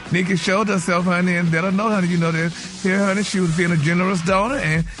evidently, Nicki showed herself, honey, and let her know, honey, that here, honey, she was being a generous donor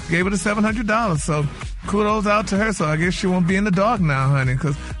and gave her the $700. So kudos out to her. So I guess she won't be in the dark now, honey,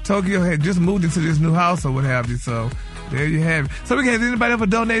 because Tokyo had just moved into this new house or what have you. So there you have it. So, has anybody ever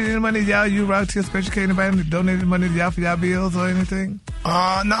donated any money to y'all? You, Rock Till Special K, anybody donated money to y'all for y'all bills or anything? No,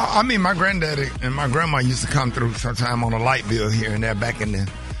 I mean, my granddaddy and my grandma used to come through sometime on a light bill here and there back in the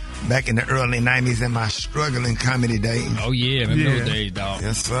early 90s in my struggling comedy days. Oh, yeah. Remember those days, dog.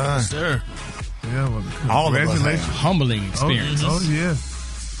 Yes, sir. Yes, sir. Yeah, well, all of us have. Humbling experience. Oh, yeah.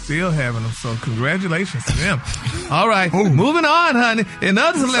 Still having them, so congratulations to them. All right, moving on, honey. In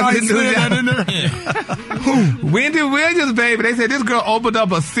other celebrity news, Wendy Williams, baby, they said this girl opened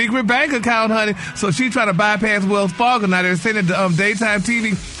up a secret bank account, honey, so she's trying to bypass Wells Fargo. Now, they're saying that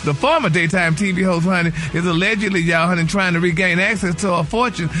the former daytime TV host, honey, is allegedly, y'all, honey, trying to regain access to her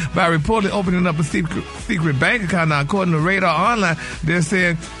fortune by reportedly opening up a secret bank account. Now, according to Radar Online, they're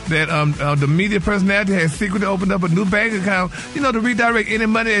saying that the media personality has secretly opened up a new bank account, to redirect any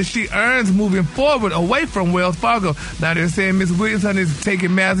money that she earns moving forward away from Wells Fargo. Now, they're saying Miss Williams, honey, is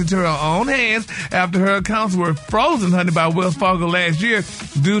taking matters into her own hands after her accounts were frozen, honey, by Wells Fargo last year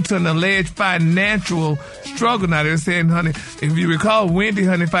due to an alleged financial struggle. Now, they're saying, honey, if you recall, Wendy,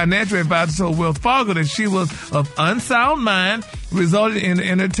 honey, financial advisor told Wells Fargo that she was of unsound mind, resulting in the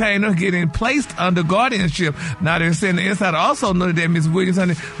entertainer getting placed under guardianship. Now, they're saying the insider also noted that Miss Williams,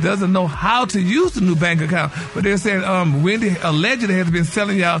 honey, doesn't know how to use the new bank account. But they're saying Wendy allegedly has been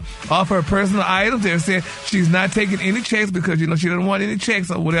selling y'all off her personal items. They're saying she's not taking any checks because, she doesn't want any checks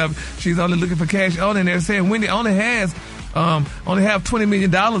or whatever. She's only looking for cash only. And they're saying Wendy only have $20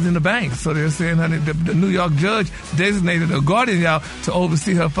 million in the bank. So they're saying, honey, the New York judge designated a guardian, y'all, to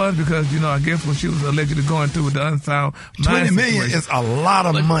oversee her funds because, I guess when she was allegedly going through with the unsound $20 million is a lot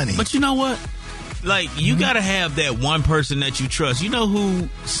of money. But you know what? Like, you got to have that one person that you trust. You know who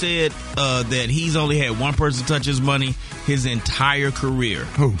said that he's only had one person touch his money his entire career?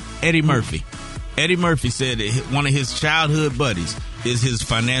 Who? Eddie Murphy. Eddie Murphy said that one of his childhood buddies is his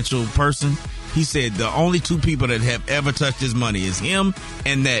financial person. He said the only two people that have ever touched his money is him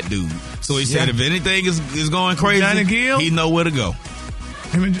and that dude. So he said if anything is going crazy, Johnny Gill? He know where to go.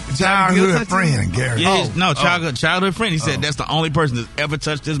 Childhood friend, Gary. Yeah, childhood friend. He said that's the only person that's ever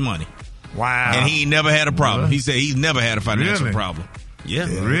touched his money. Wow. And he never had a problem. He said he's never had a financial problem. Yeah.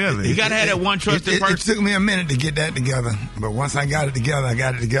 Really? You got to have that one trusted person. It took me a minute to get that together, but once I got it together, I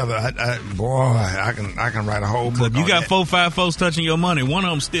can write a whole book. If you got 4-5 folks touching your money, one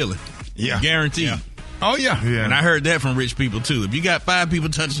of them stealing. Yeah. Guaranteed. Yeah. Oh, yeah. And I heard that from rich people, too. If you got 5 people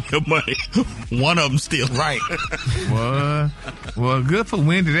touching your money, one of them stealing. Right. Well, good for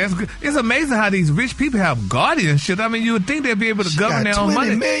Wendy. That's good. It's amazing how these rich people have guardianship. I mean, you would think they'd be able to govern their own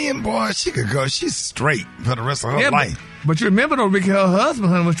money. $20 million, boy. She could go. She's straight for the rest of her life. But you remember, though, Rickey, her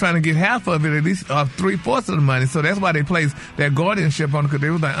husband, honey, was trying to get half of it, at least 3/4 of the money. So that's why they placed that guardianship on it, because they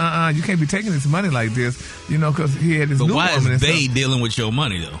was like, you can't be taking this money like this, because he had this new woman. But why is they dealing with your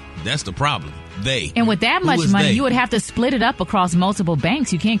money, though? That's the problem. They. And with that much money, you would have to split it up across multiple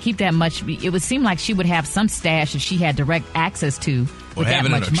banks. You can't keep that much. It would seem like she would have some stash that she had direct access to with that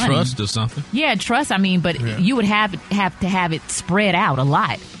much money. Or having it in a trust or something. Yeah, trust. But you would have to have it spread out a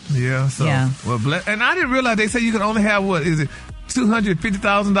lot. Yeah. So, well, and I didn't realize they say you can only have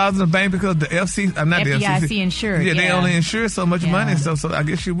 $250,000 in the bank because the FDIC insured. Yeah, they only insure so much money. So I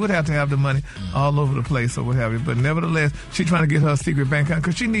guess she would have to have the money all over the place or what have you. But nevertheless, she's trying to get her secret bank account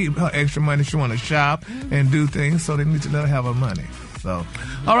because she needs her extra money. She want to shop and do things, so they need to let her have her money. So,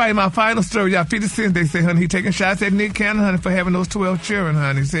 all right, my final story, y'all. 50 Cent, they say, honey, he taking shots at Nick Cannon, honey, for having those 12 children,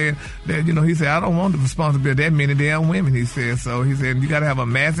 honey. Saying that, he said, I don't want the responsibility of that many damn women, he said. So he said, you got to have a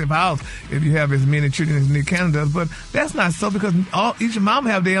massive house if you have as many children as Nick Cannon does. But that's not so because each mom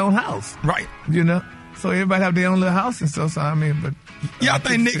have their own house. Right. So everybody have their own little house and stuff. So, but. Yeah, I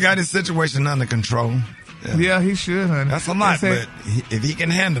think Nick got his situation under control. Yeah, he should, honey. That's a lot, but if he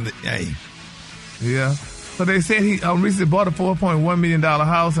can handle it, hey. Yeah. So they said he recently bought a $4.1 million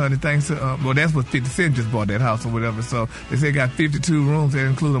house, honey, thanks to, that's what 50 Cent just bought that house or whatever. So they said it got 52 rooms that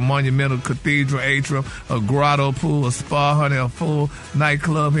include a monumental cathedral atrium, a grotto pool, a spa, honey, a full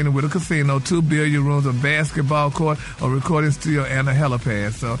nightclub, honey, with a casino, 2 billiard rooms, a basketball court, a recording studio, and a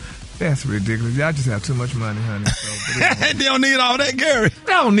helipad. So That's ridiculous. Y'all just have too much money, honey. So, they don't need all that, Gary.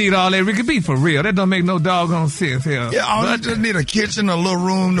 They don't need all that, Ricky. Be for real. That don't make no doggone sense here. Yeah, all you just need a kitchen, a little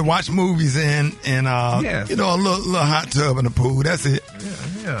room to watch movies in, and a little hot tub and a pool. That's it.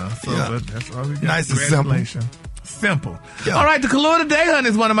 Yeah. So that's all we got. Nice and simple. Simple. Yeah. All right, the color today, honey,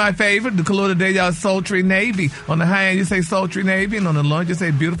 is one of my favorites. The color today, y'all, is sultry navy. On the high end, you say sultry navy, and on the low end, you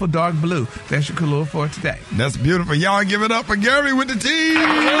say beautiful dark blue. That's your color for today. That's beautiful. Y'all give it up for Gary with the T.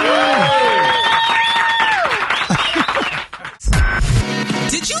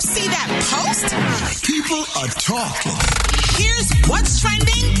 Did you see that post? People are talking. Here's what's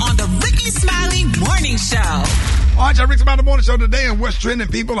trending on the Rickey Smiley Morning Show. All right, y'all, Rickey Smiley Morning Show today, and what's trending?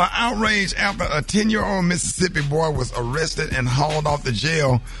 People are outraged after a 10-year-old Mississippi boy was arrested and hauled off the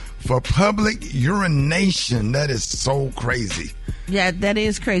jail for public urination. That is so crazy. Yeah, that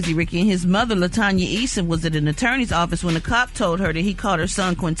is crazy, Ricky. And his mother, LaTanya Eason, was at an attorney's office when the cop told her that he caught her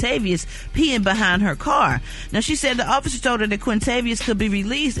son Quintavious peeing behind her car. Now, she said the officer told her that Quintavious could be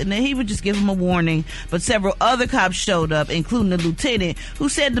released and that he would just give him a warning. But several other cops showed up, including the lieutenant, who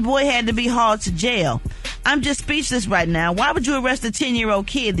said the boy had to be hauled to jail. I'm just speechless right now. Why would you arrest a 10-year-old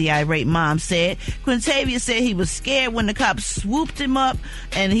kid, the irate mom said. Quintavious said he was scared when the cops swooped him up,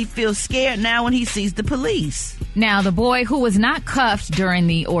 and he feels scared now when he sees the police. Now, the boy who was not cuffed during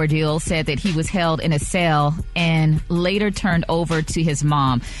the ordeal said that he was held in a cell and later turned over to his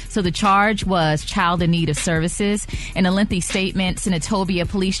mom. So the charge was child in need of services. In a lengthy statement, Senatobia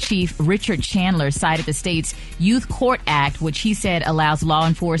Police Chief Richard Chandler cited the state's Youth Court Act, which he said allows law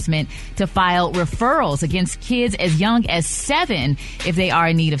enforcement to file referrals against kids as young as 7 if they are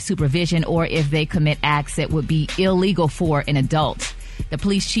in need of supervision or if they commit acts that would be illegal for an adult. The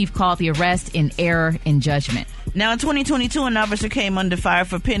police chief called the arrest an error in judgment. Now, in 2022, an officer came under fire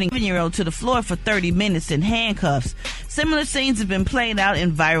for pinning a 7-year-old to the floor for 30 minutes in handcuffs. Similar scenes have been played out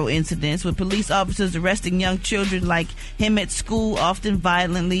in viral incidents with police officers arresting young children like him at school, often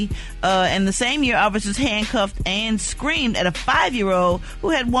violently. And the same year, officers handcuffed and screamed at a 5-year-old who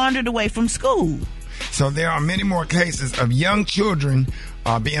had wandered away from school. So there are many more cases of young children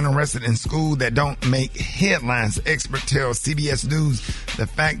being arrested in school that don't make headlines. Expert tells CBS News the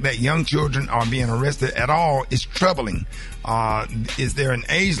fact that young children are being arrested at all is troubling. Is there an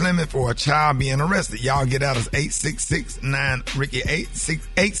age limit for a child being arrested? Y'all get out as 866-9-RICKY,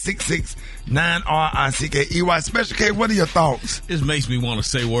 866-9-RICKEY. Special K, what are your thoughts? This makes me want to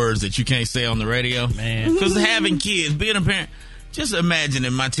say words that you can't say on the radio. Man. Because having kids, being a parent, just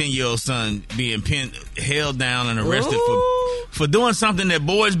imagining my 10-year-old son being held down and arrested for doing something that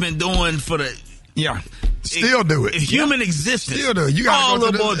boys been doing for the still do it. Human existence. Still do it. You gotta all go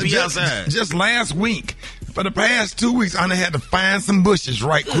to little boys be outside. Just last week, for the past 2 weeks, I done had to find some bushes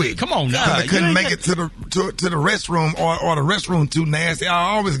right quick. Come on now. Because I couldn't make it to the restroom or the restroom too nasty.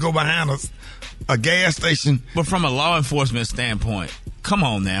 I always go behind a gas station. But from a law enforcement standpoint, come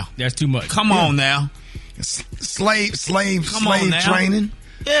on now. That's too much. Come on now. Slave training.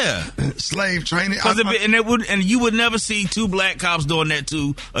 Yeah, slave training. And you would never see 2 black cops doing that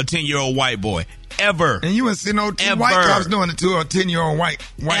to a 10-year-old white boy ever. And you wouldn't see no 2 white cops doing it to a 10-year-old white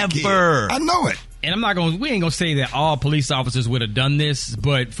kid. I know it. And we ain't gonna say that all police officers would have done this,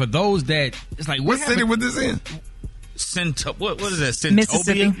 but for those that, it's like, what city was this in? What is that? Centopia?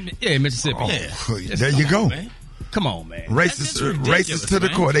 Mississippi. Yeah, Mississippi. Oh, yeah. There you go. Man. Come on, man. Racist to the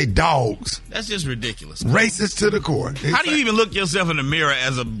core. They dogs. That's just ridiculous. Racist to the core. How do you even look yourself in the mirror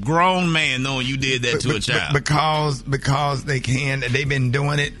as a grown man knowing you did that to a child? Because they can. They've been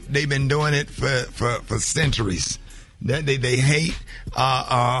doing it. They've been doing it for centuries. They hate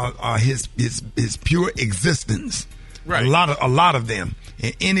his pure existence. Right. A lot of them.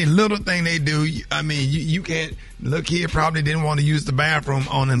 And any little thing they do, I mean, you can't. Look here, probably didn't want to use the bathroom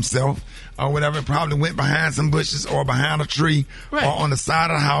on himself or whatever. Probably went behind some bushes or behind a tree or on the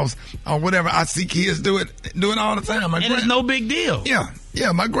side of the house or whatever. I see kids do it all the time. And it's no big deal. Yeah.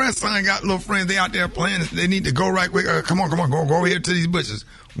 My grandson got little friends. They out there playing. They need to go right quick. Come on, go over here to these bushes.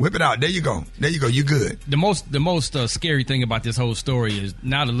 Whip it out. There you go. You good. The most scary thing about this whole story is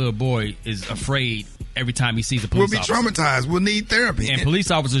now the little boy is afraid every time he sees a police officer. We'll be traumatized. We'll need therapy. And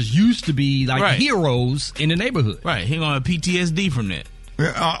police officers used to be like heroes in the neighborhood. Right. He gonna have PTSD from that.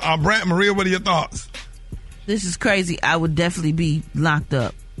 Brad, Maria, what are your thoughts? This is crazy. I would definitely be locked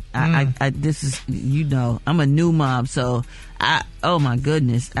up. This is, I'm a new mom, so oh my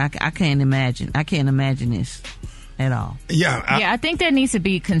goodness, I can't imagine. I can't imagine this at all. I think there needs to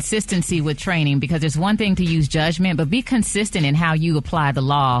be consistency with training, because there's one thing to use judgment, but be consistent in how you apply the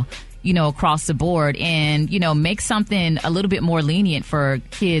law across the board and, make something a little bit more lenient for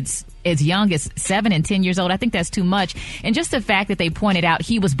kids as young as 7 and 10 years old. I think that's too much. And just the fact that they pointed out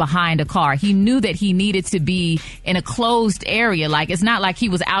he was behind a car. He knew that he needed to be in a closed area. Like, it's not like he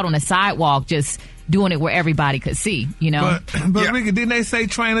was out on a sidewalk just doing it where everybody could see, But Ricky, didn't they say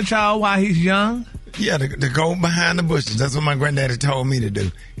train a child while he's young? Yeah, to go behind the bushes. That's what my granddaddy told me to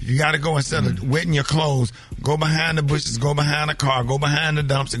do. If you got to go, instead of wetting your clothes, go behind the bushes, go behind a car, go behind the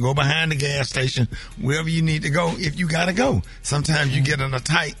dumpster, go behind the gas station, wherever you need to go if you got to go. Sometimes you get in a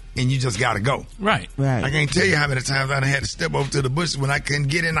tight and you just got to go. Right. I can't tell you how many times I had to step over to the bushes when I couldn't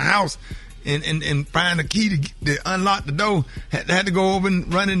get in the house and find the key to unlock the door. Had to go over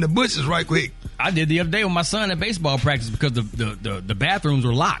and run in the bushes right quick. I did the other day with my son at baseball practice because the bathrooms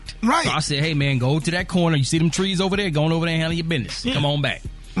were locked. Right. So I said, hey, man, go to that corner. You see them trees over there? Go on over there and handle your business. Come on back.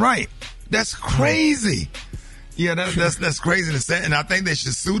 Right. That's crazy. Yeah, that's crazy to say. And I think they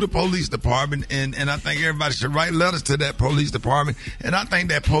should sue the police department, and I think everybody should write letters to that police department. And I think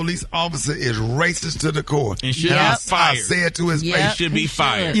that police officer is racist to the core. And should be fired. I say it to his face. Should be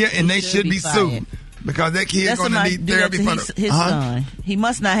fired. Yeah, and they should be sued. Because that kid's going to need therapy for his son. He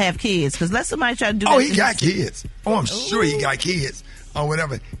must not have kids, because let somebody try to do that. Oh, he got kids. Oh, I'm sure he got kids or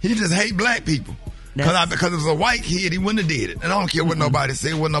whatever. He just hate black people. Because it was a white kid, he wouldn't have did it. And I don't care what nobody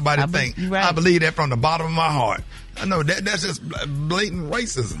say, what nobody think. Right. I believe that from the bottom of my heart. I know that's just blatant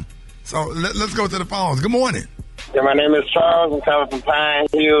racism. So let's go to the phones. Good morning. Yeah, my name is Charles. I'm coming from Pine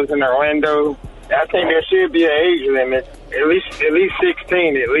Hills in Orlando. I think there should be an age limit, at least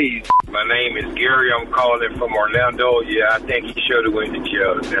 16 at least. My name is Gary. I'm calling from Orlando. Yeah, I think he should have went to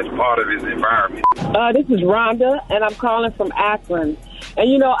jail. That's part of his environment. This is Rhonda, and I'm calling from Akron.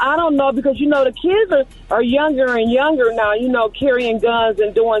 And, I don't know, because, the kids are younger and younger now, carrying guns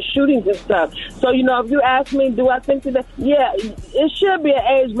and doing shootings and stuff. So, if you ask me, do I think that, yeah, it should be an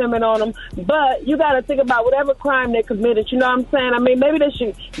age limit on them. But you got to think about whatever crime they committed. You know what I'm saying? I mean, maybe they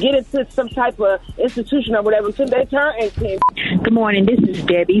should get into some type of institution or whatever until they turn 18. Good morning. This is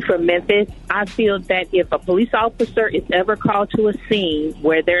Debbie from Memphis. I feel that if a police officer is ever called to a scene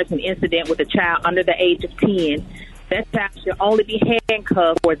where there's an incident with a child under the age of 10, that child should only be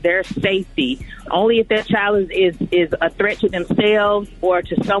handcuffed for their safety. Only if that child is a threat to themselves or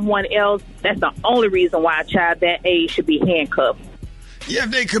to someone else. That's the only reason why a child that age should be handcuffed. Yeah,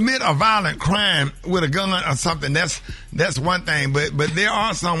 if they commit a violent crime with a gun or something, that's one thing. But there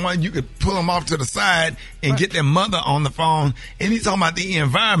are someone you could pull them off to the side and get their mother on the phone. And he's talking about the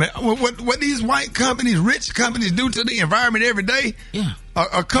environment. What these white companies, rich companies do to the environment every day? Yeah.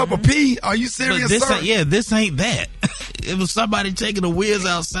 A cup of pee? Are you serious, sir? This ain't that. It was somebody taking the whiz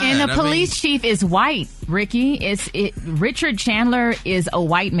outside. And the police chief is white, Ricky. Richard Chandler is a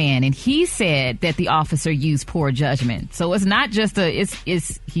white man, and he said that the officer used poor judgment. So it's not just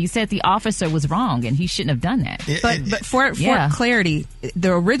he said the officer was wrong, and he shouldn't have done that. But for clarity,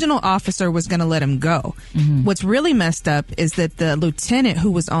 the original officer was going to let him go. Mm-hmm. What's really messed up is that the lieutenant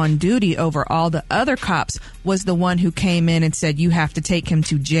who was on duty over all the other cops was the one who came in and said, you have to take him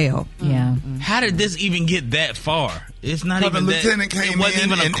to jail. Yeah. How did this even get that far? It's not even the that. lieutenant came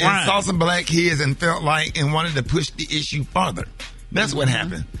in and saw some black kids and felt like and wanted to push the issue further. That's what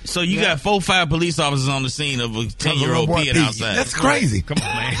happened. So you got 4 or 5 police officers on the scene of a 10-year-old peeing outside. That's crazy. Come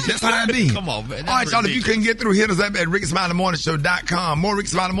on, man. That's how it be. Come on, man. All right, y'all, if you couldn't get through, hit us up at RickySmileyMorningShow.com. More Ricky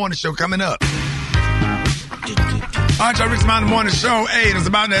Smiley Morning Show coming up. All right, y'all, Ricky Smiley Morning Show. Hey, it's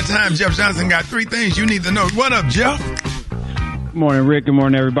about that time. Jeff Johnson got 3 things you need to know. What up, Jeff? Good morning, Rick. Good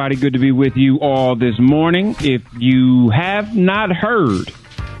morning, everybody. Good to be with you all this morning. If you have not heard,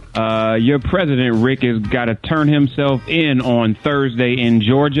 your president, Rick, has got to turn himself in on Thursday in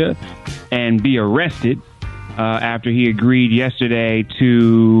Georgia and be arrested after he agreed yesterday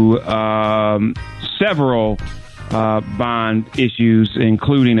to several bond issues,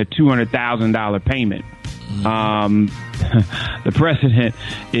 including a $200,000 payment. The president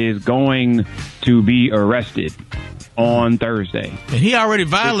is going to be arrested on Thursday. And he already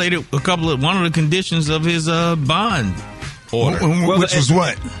violated one of the conditions of his bond order. Which was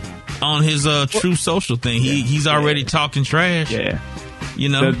what? On his True Social thing. He's already talking trash. Yeah. You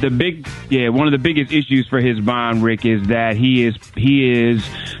know, one of the biggest issues for his bond, Rick, is that he is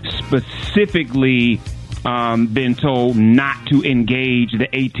specifically been told not to engage the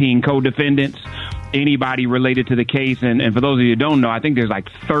 18 co-defendants, anybody related to the case. And for those of you who don't know, I think there's like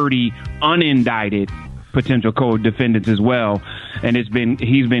 30 unindicted potential co-defendants as well. And he's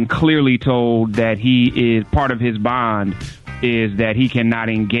been clearly told that he is part of his bond is that he cannot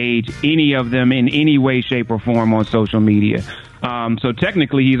engage any of them in any way, shape, or form on social media. So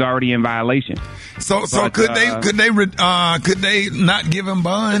technically, he's already in violation. So could they not give him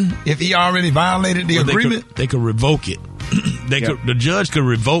bond if he already violated the agreement? They could revoke it. The judge could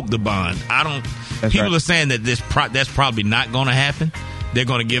revoke the bond. People are saying that that's probably not going to happen. They're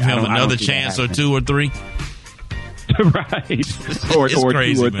going to give him another chance or 2 or 3. Right. Or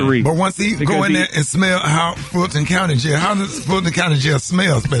crazy, 2 or 3. But once he go in there and smell how Fulton County Jail, how does Fulton County Jail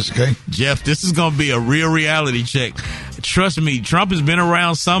smell, Special K? Jeff, this is going to be a real reality check. Trust me, Trump has been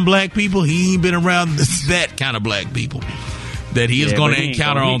around some black people. He ain't been around that kind of black people that he is going to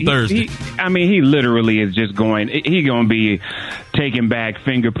encounter on Thursday. He literally is just going. He's going to be taken back,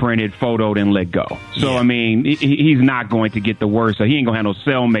 fingerprinted, photoed, and let go. So he's not going to get the worst. So he ain't going to have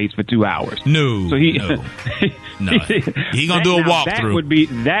no cellmates for 2 hours. No. So he going to do a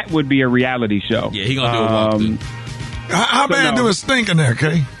walkthrough. That would be a reality show. Yeah, he going to do a walkthrough. How bad do it stink in there,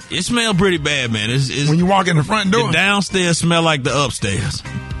 Kay? It smell pretty bad, man. It's when you walk in the front door. The downstairs smell like the upstairs.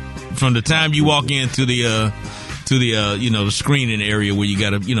 From the time you walk into the screening area where you got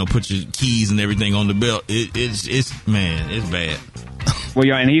to put your keys and everything on the belt. It's bad. Well,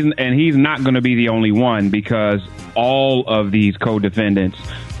 yeah, and he's not going to be the only one, because all of these co-defendants,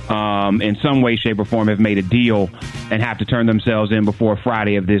 in some way, shape, or form, have made a deal and have to turn themselves in before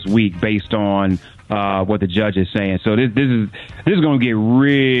Friday of this week, based on what the judge is saying. So this is going to get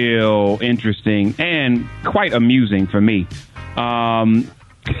real interesting and quite amusing for me.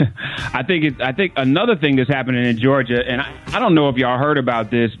 I think another thing that's happening in Georgia, and I don't know if y'all heard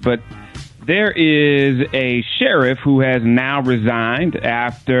about this, but there is a sheriff who has now resigned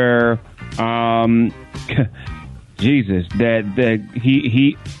after that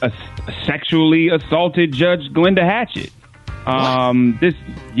he sexually assaulted Judge Glenda Hatchett.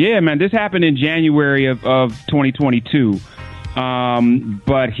 This happened in January of 2022.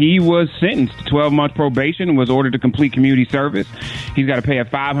 But he was sentenced to 12 months probation and was ordered to complete community service. He's got to pay a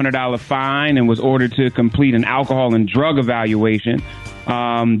 $500 fine and was ordered to complete an alcohol and drug evaluation.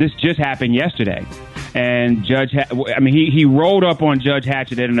 This just happened yesterday. And he rolled up on Judge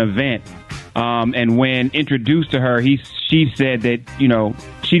Hatchett at an event. And when introduced to her, she said that,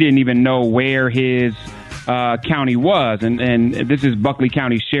 she didn't even know where his county was. And this is Buckley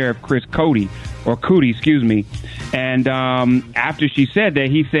County Sheriff Chris Cootie, excuse me. And after she said that,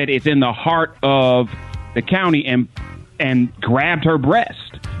 he said it's in the heart of the county, and grabbed her breast.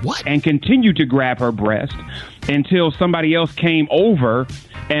 What? And continued to grab her breast until somebody else came over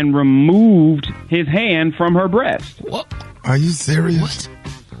and removed his hand from her breast. What? Are you serious? What?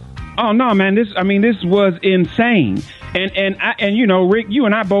 Oh no, man! This was insane. And Rick, you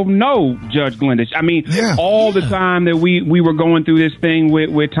and I both know Judge Glenda. All the time that we were going through this thing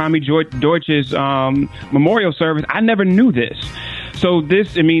with Tommy Deutsch's memorial service, I never knew this. So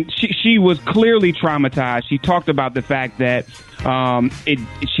she was clearly traumatized. She talked about the fact that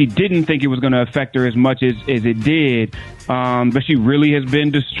she didn't think it was going to affect her as much as it did, but she really has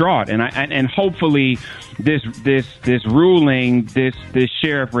been distraught. And hopefully this ruling, this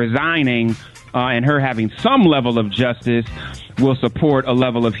sheriff resigning, and her having some level of justice will support a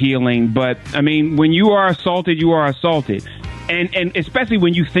level of healing. But when you are assaulted, you are assaulted, and especially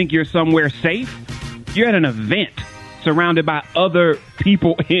when you think you're somewhere safe, you're at an event surrounded by other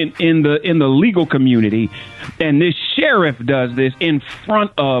people in the legal community, and this sheriff does this in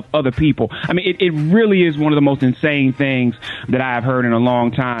front of other people. It really is one of the most insane things that I've heard in a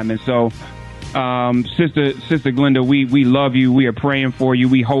long time. And so, Sister Glenda, we love you. We are praying for you.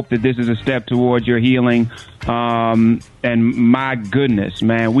 We hope that this is a step towards your healing. And my goodness,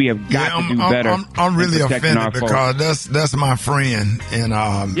 man, we have got to do better. I'm really offended because that's my friend, and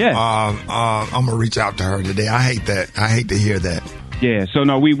I'm gonna reach out to her today. I hate that. I hate to hear that. Yeah, so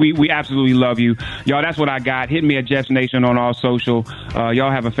no, we absolutely love you. Y'all, that's what I got. Hit me at Jeff's Nation on all social.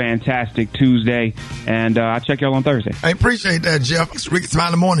 Y'all have a fantastic Tuesday, and I'll check y'all on Thursday. I appreciate that, Jeff. It's Rickey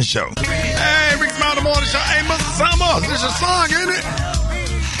Smiley Morning Show. Hey, Rickey Smiley Morning Show. Hey, Mr. Summers, this is a song, isn't it?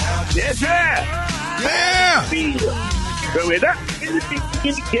 Yes, sir. Yeah. Growing up in the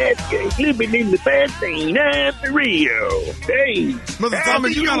Cascades, living in the Pasadena, for real. Hey, Mr.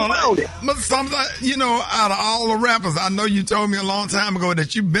 Summers, Mr. Summers, out of all the rappers, I know you told me a long time ago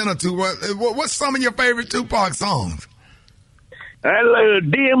that you've been to. What's some of your favorite Tupac songs? I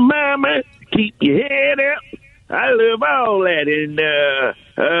love Dear Mama, Keep Your Head Up. I love all that. And,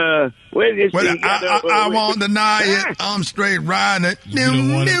 I won't deny it. I'm straight riding it.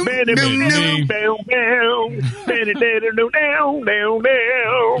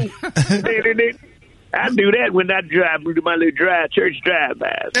 I do that when I drive to my little church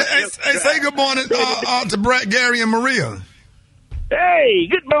drive-by. Hey, say good morning to Brett, Gary, and Maria. Hey,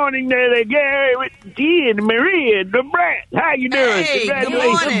 good morning there, Gary, with G and Maria and the Brat. How you doing? Hey,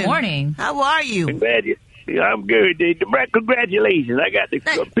 Congratulations. good morning. How are you? I'm good. The Brat, congratulations. I got to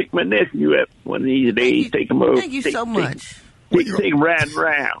go pick my nephew up one of these days. Take him over. Thank you so much. Take him riding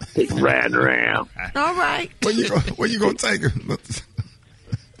around. All right. Where you gonna take him?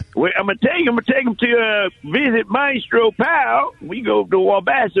 Well, I'm gonna take him to visit Maestro Powell. We go to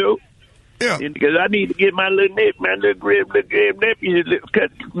Wabasso. Yeah. Because I need to get my little nephew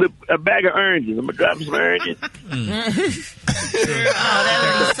cut a bag of oranges. I'm gonna drop some oranges. Oh,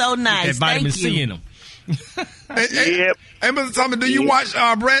 that would be so nice. That vitamin Thank you. C in them. Hey, Mr. Thomas, do you watch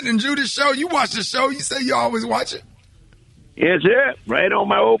Brandon and Judy's show? You watch the show? You say you always watch it? Yes, sir. Right on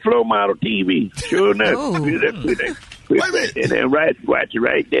my old floor model TV. Sure enough. Wait a minute. And then watch it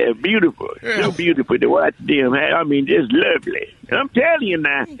right there. Beautiful. Yeah. So beautiful to watch them. I mean, just lovely. And I'm telling you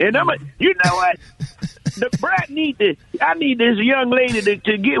now. And you know what? The Brat I need this young lady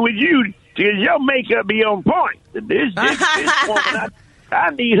to get with you because your makeup be on point. This woman,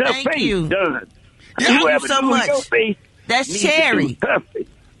 I need her face done. Thank you so much. That's Cherry.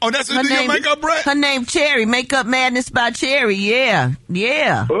 Oh, that's who do your makeup, Brett? Her name Cherry. Makeup Madness by Cherry. Yeah.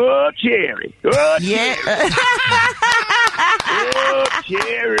 Oh, Cherry. Oh, yeah. Oh,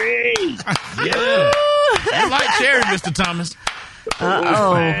 Cherry. Yeah. You like Cherry, Mr. Thomas.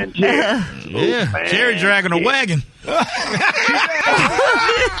 Uh-oh. Man, Cherry. Yeah. Cherry dragging a wagon.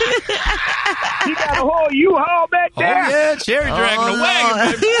 You got a whole U-Haul back there? Oh, yeah. Cherry dragging a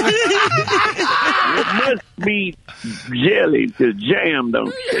wagon. It must be jelly to jam, don't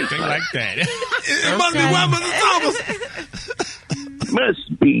you? Thing like that. It must be what, Mr. Thomas?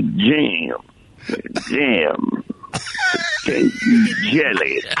 Must be jam. Jam.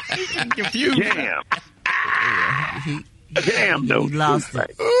 Jelly. Jam. Jam, don't you? Lost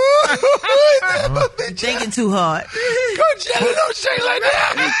it. Thinking too hard. Go, Jelly, don't shake like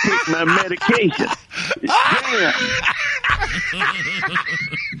that. Take my medication. Jam.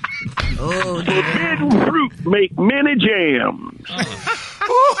 Forbidden fruit make many jams.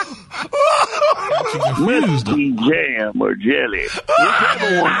 Must be jam or jelly.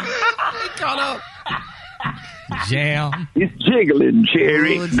 Whichever one. Jam. It's jiggling,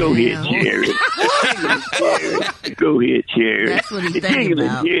 Cherry. Go ahead, Cherry. Go ahead, Cherry. That's what he's It's thinking jiggling,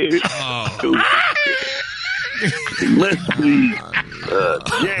 about. Cherry. Go ahead. It must be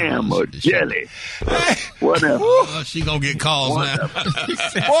jam or jelly. Whatever. Oh, she gonna get calls now.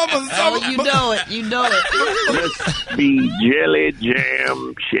 You know it. Must be jelly,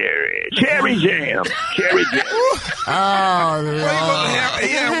 jam, cherry. Cherry jam. Cherry jam. Oh, He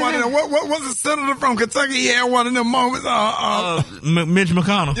had one of them. What was the senator from Kentucky? He had one of them moments. Mitch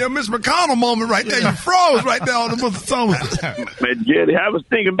McConnell. Yeah, Mitch McConnell moment right there. You froze right there on the Mr. Thomas. But jelly, I was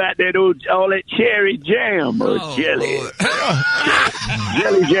thinking about all that cherry jam or jelly.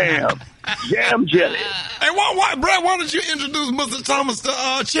 Jelly jam. Jam jelly. Hey, Brad, why don't you introduce Mr. Thomas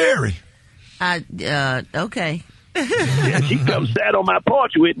to Cherry? Okay. Yeah, she comes sat on my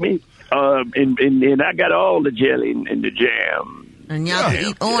porch with me, and I got all the jelly and the jam. And y'all can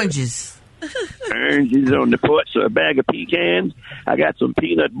eat oranges. Oranges on the porch, so a bag of pecans. I got some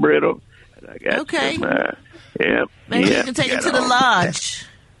peanut brittle. I got some, Maybe you can take it to the lodge.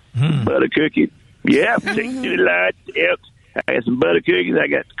 Butter cookies. Yeah, take it to the lodge. Yep. I got some butter cookies. I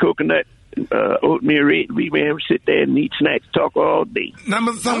got coconut, oatmeal red. We man sit there and eat snacks, talk all day. Now,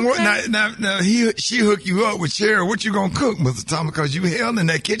 Mr. Thomas, now she hooked you up with Cherry. What you gonna cook, Mr. Thomas? Because you held in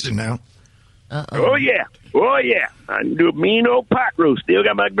that kitchen now. Oh yeah. I can do a mean old pot roast. Still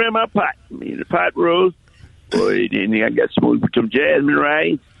got my grandma pot. The pot roast. Boy, then I got some jasmine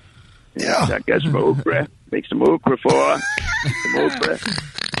rice. Yeah. I got some okra. Make some okra for her. Some okra.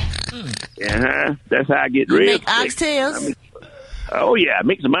 That's how I get real. Make oxtails? Oh yeah, I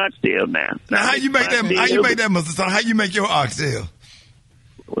make some oxtails now. Now, how you make that, Mr. Thomas? How you make your oxtail?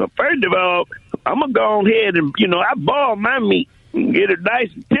 Well, first of all, I'm gonna go ahead and I boil my meat and get it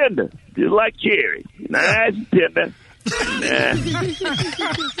nice and tender, just like Cherry. Nice and tender.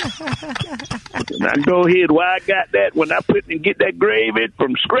 And I go ahead while I got that, when I get that gravy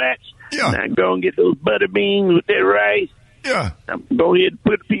from scratch, and I go and get those butter beans with that rice. Yeah. I'm going to go ahead and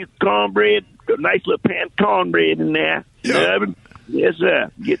put a piece of cornbread, a nice little pan of cornbread in there. Yeah. Yes,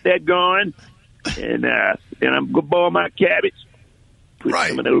 sir. Get that going. And then I'm going to boil my cabbage. Put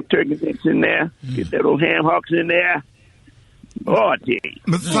some of those turkey necks in there. Get that old ham hocks in there. Oh, I tell you.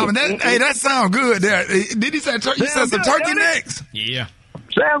 Mr. Thomas, that sounds good there. Did he say you said some turkey necks? Yeah.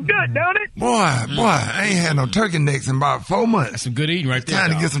 Sounds good, don't it? Boy, I ain't had no turkey necks in about 4 months. That's some good eating right there.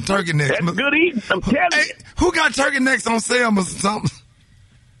 Time to get some turkey necks. That's good eating, I'm telling you. Who got turkey necks on sale, Mr. Thomas?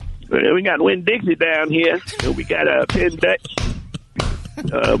 Well, we got Winn-Dixie down here. So we got a Penn Dutch.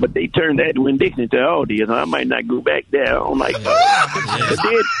 But they turned that Winn-Dixie to Aldi, and I might not go back there. I don't like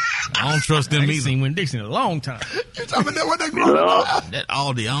that. I don't trust them either. Seen Winn-Dixie in a long time. You talking about that what they growing up? That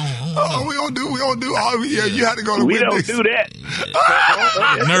Aldi, I don't Oh, we don't do all. Yeah, you had to go to We don't Winn-Dixie. do that.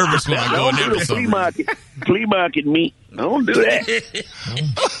 I'm nervous when I go in there for flea something. flea market meat. I don't do that.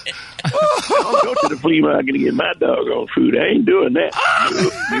 I don't go to the flea market to get my doggone food. I ain't doing that.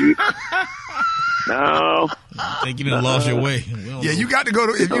 No. I think you done lost your way. Yeah, you got to go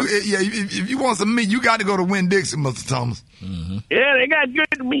to if you want some meat, you got to go to Winn-Dixie, Mr. Thomas. Mm-hmm. Yeah, they got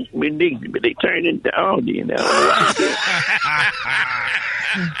good meat in Winn-Dixie, but they turned into Aldi now.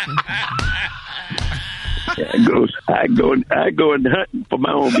 I go and hunt for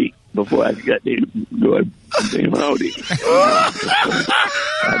my own meat before I got to go and damn Aldi.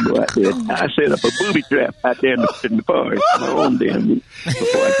 I go out there. I set up a booby trap out there in the forest for my own damn meat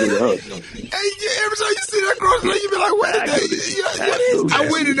before I go to Aldi. Hey, every time you see that grocery, you be like, "Wait a minute!" I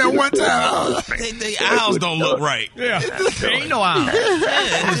went in there one time. They owls don't look right. Yeah, there ain't no owls.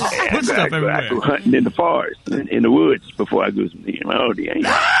 Put stuff everywhere. I go hunting in the forest, in the woods before I go to Aldi.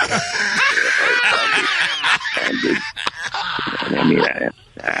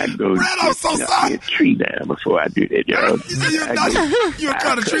 I go a tree down before I do that, y'all. You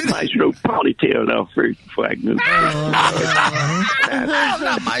cut a tree down? Maestro ponytail off first before I go.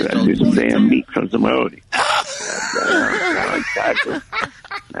 I do some damn meat from some Aldi.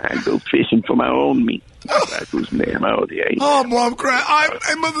 I go fishing for my own meat. I go some damn Aldi. Oh, boy, I'm crying.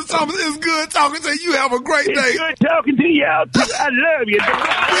 Hey, Mr. Thomas, it's good talking to you. You have a great day. It's good talking to y'all, too. I love you.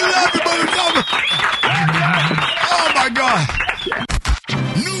 We love you, Mr. Thomas. Oh, my God.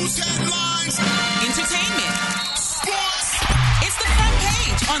 News headlines, entertainment, sports. It's the front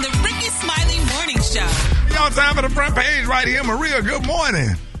page on the Rickey Smiley Morning Show. Y'all time for the front page right here. Maria, good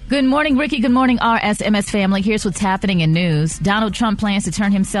morning. Good morning, Ricky. Good morning, RSMS family. Here's what's happening in news. Donald Trump plans to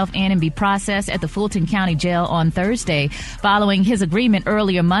turn himself in and be processed at the Fulton County Jail on Thursday, following his agreement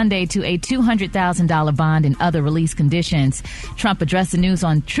earlier Monday to a $200,000 bond and other release conditions. Trump addressed the news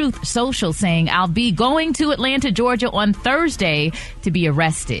on Truth Social, saying, "I'll be going to Atlanta, Georgia on Thursday to be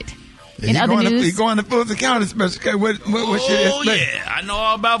arrested." In other news, he's going to Fulton County, Special K. What should he expect? Yeah, I know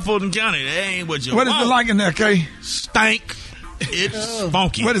all about Fulton County. That ain't what you want. What is it like in there, K? Stank. It's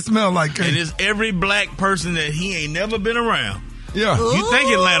funky. What it smell like, K? And it's every black person that he ain't never been around. Yeah. You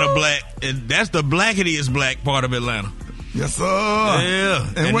think Atlanta black, and that's the blackest black part of Atlanta. Yes, sir. Yeah.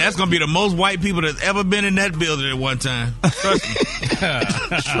 And that's going to be the most white people that's ever been in that building at one time. Trust me.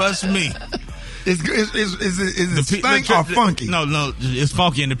 Trust me. Is it stank or funky? No, it's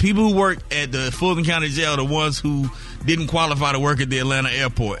funky. And the people who work at the Fulton County Jail are the ones who didn't qualify to work at the Atlanta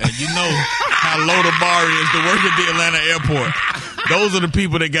airport. And you know how low the bar is to work at the Atlanta airport. Those are the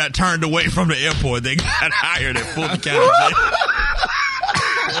people that got turned away from the airport. They got hired at Fulton County Jail.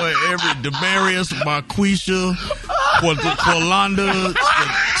 Boy, Demarius, Marquisha, Qualanda,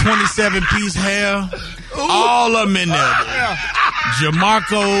 27-piece hair, all of them in there.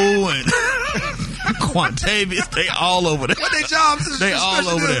 Jamarco and Quantavious, they all over there. What they jobs? They all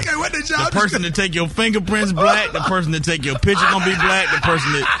over there. Okay, what they jobs? The person that take your fingerprints black, the person that take your picture gonna be black, the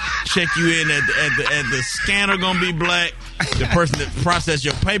person that check you in at the scanner gonna be black, the person that process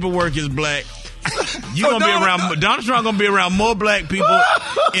your paperwork is black. You gonna be around Donald Trump gonna be around more black people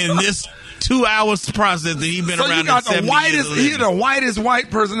in this 2 hours process that he been so around. You got in the whitest. He's the whitest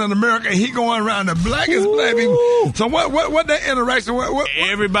white person in America. And he going around the blackest black people. So what that interaction? What?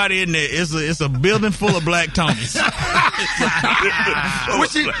 Everybody in there. It's a building full of black Tonys.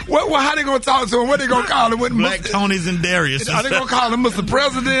 How they gonna talk to him? What they gonna call him? Black Tonys and Darius. Are they gonna call him Mr.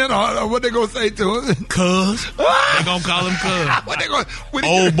 President or what they gonna say to him? Cuz. They gonna call him Cuz. What they gonna?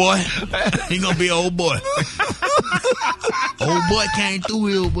 Old boy. He gonna be old boy. Old boy came through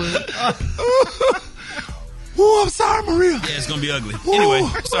here, boy. Oh, I'm sorry, Maria. Yeah, it's gonna be ugly. Anyway,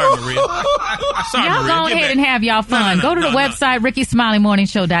 sorry, Maria. Sorry, y'all Maria. go ahead and have y'all fun. Go to the website,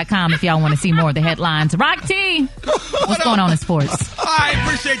 RickySmileyMorningShow.com if y'all want to see more of the headlines. Rock T, what's going on in sports? I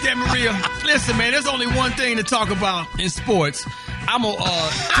appreciate that, Maria. Listen, man, there's only one thing to talk about in sports. I'm gonna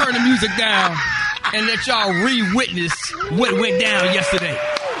turn the music down and let y'all re-witness what went down yesterday.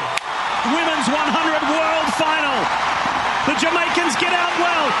 Women's 100 World Final. The Jamaicans get out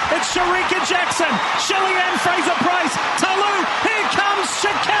well. It's Sharika Jackson, Shelley-Ann Fraser-Price, Talou. Here comes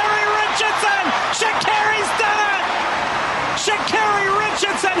Sha'Carri Richardson. Sha'Carri's done it. Sha'Carri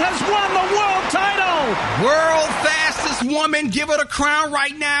Richardson has won the world title. World fastest woman. Give her the crown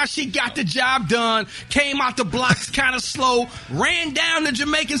right now. She got the job done. Came out the blocks kind of slow. Ran down the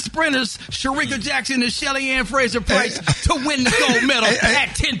Jamaican sprinters, Sharika Jackson and Shelly Ann Fraser-Price, to win the gold medal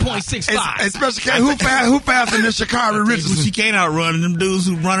at 10.65. Especially who faster than Sha'Carri Richardson? She can't outrun them dudes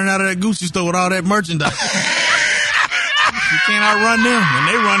who running out of that Gucci store with all that merchandise. She can't outrun them, and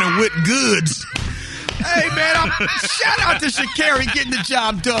they running with goods. Hey, man, shout out to Sha'Carri getting the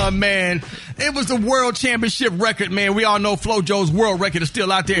job done, man. It was the world championship record, man. We all know FloJo's world record is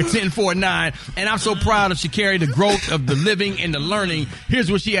still out there at 10.49, and I'm so proud of Sha'Carri, the growth of the living and the learning.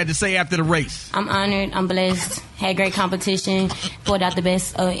 Here's what she had to say after the race. I'm honored. I'm blessed. Had great competition. Poured out the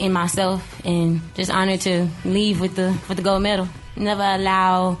best in myself, and just honored to leave with the gold medal. Never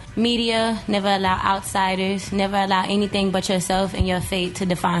allow media, never allow outsiders, never allow anything but yourself and your fate to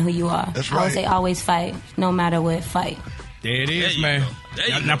define who you are. That's I right. would say always fight, no matter what, fight. There it is, man.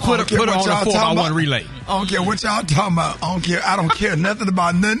 Now put her on the 4x1 relay. I don't care what y'all talking about. I don't care nothing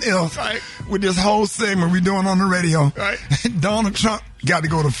about nothing else. Right. With this whole segment we doing on the radio. Right. Donald Trump got to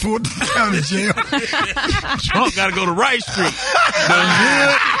go to Fulton County Jail. Trump got to go to Rice Street.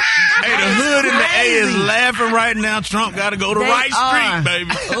 The hood and the A is laughing right now. Trump got to go to Rice Street,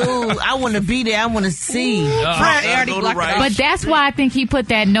 baby. Ooh, I want to be there. I want to see. But that's why I think he put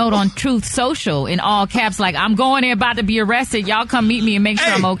that note on Truth Social in all caps, like, I'm going there about to be arrested. Y'all come meet me and make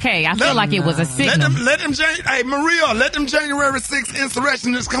sure I'm okay. I feel like it was a signal. Let them Maria, let them January 6th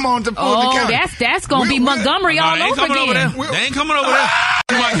insurrectionists come on to Fulton County. That's going to be Montgomery all over again. They ain't coming over there.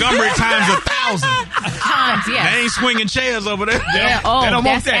 Montgomery times 1,000. Yeah. They ain't swinging chairs over there. Yeah. Oh, they don't want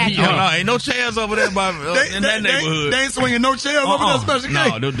that's that. accurate. No, ain't no chairs over there in that neighborhood. They ain't swinging no chairs over there, special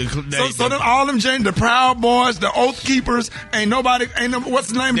No, so all them the Proud Boys, the Oath Keepers, what's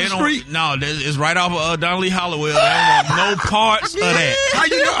the name of the street? No, it's right off of Donnelly Hollowell. They don't want no parts of that. How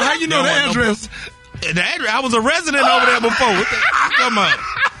you know the address? The address? I was a resident over there before. What the come on?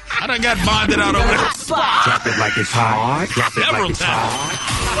 I done got bonded out over there. Drop it like it's hot. Drop it Several like it's times.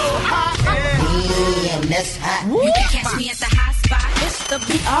 You can catch me at the hot spot. It's the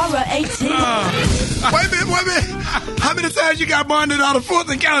BR18. Wait a minute. How many times you got bonded out of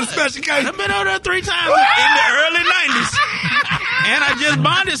Fulton County Special Case? I've been over there 3 times in the early 90s. And I just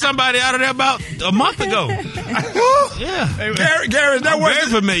bonded somebody out of there about a month ago. Yeah. Hey, Gary, is that I'm very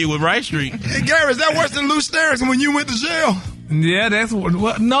familiar with Rice Street. Hey, Gary, is that worse than Lou Sterrison when you went to jail? Yeah, that's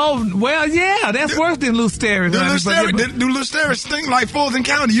that's worse than Lou Sterrison. Do Lou Sterrison stink like Fulton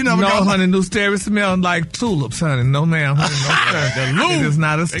County? You never No, got honey, Lou Sterrison smell like tulips, honey. No, ma'am. Honey, no, sir. It is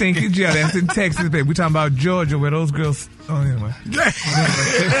not a stinky jail. That's in Texas, baby. We talking about Georgia where those girls... Oh, anyway.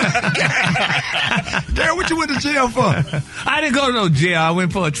 Gary, what you went to jail for? I didn't go to no jail. I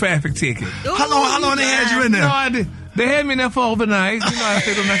went for a traffic ticket. How long they had you in there? No, I did. They had me in there for overnight. You know, I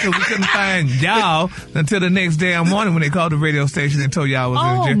stayed overnight because we couldn't find y'all until the next damn morning when they called the radio station and told y'all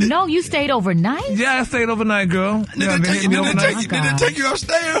I was in jail. No, you stayed overnight? Yeah, I stayed overnight, girl. Did they take you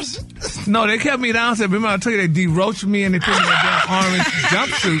upstairs? No, they kept me downstairs. Remember, I told you they deroached me and they put me in that damn orange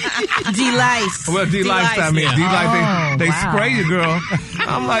jumpsuit. D-Lice. Well, D-Lice, I mean. D-Lice, they spray you, girl.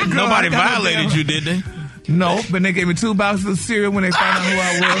 I'm like, girl, nobody violated you, did they? No, but they gave me 2 boxes of cereal when they found out who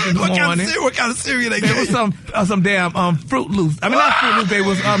I was in the morning. What kind of cereal they gave you? It was some damn Fruit Loops. I mean, not Fruit Loops. They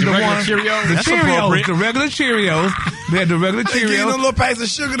was the one. Cheerios? The That's Cheerios. The regular Cheerios. They had the regular They gave you a Cheerios. little package of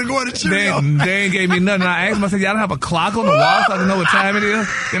sugar to go in the Cheerios. They ain't gave me nothing. I asked them, I said, y'all don't have a clock on the wall so I can know what time it is?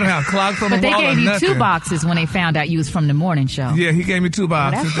 They don't have clocks on the But they wall gave or you nothing. 2 boxes when they found out you was from the morning show. Yeah, he gave me 2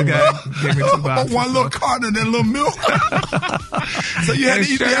 boxes. The guy gave me 2 boxes. One little carton and then a little milk. So you had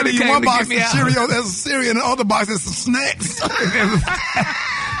to eat one box of Cheerios as a cereal and the other box as some snacks.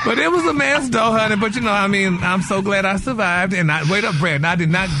 But it was a mess, though, honey. But, you know, I mean, I'm so glad I survived. And wait up, Brad. I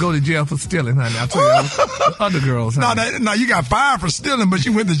did not go to jail for stealing, honey. I'll tell you, other girls, honey. No, you got fired for stealing, but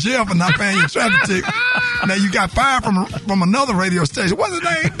you went to jail for not paying your traffic ticket. Now, you got fired from another radio station. What's his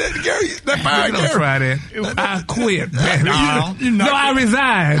name? Gary, that fired Gary. Don't try that. I quit, man. I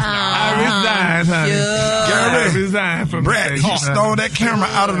resigned. I resigned, honey. Gary, I resigned from Brad, he stole that camera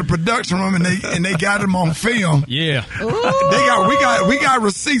out of the production room and they got him on film. Yeah. We got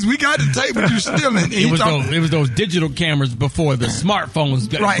receipts. We got the tape of you stealing. It was those digital cameras before the smartphones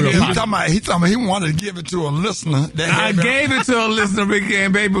got real popular. He talking about he wanted to give it to a listener. I gave it to a listener, Rickey,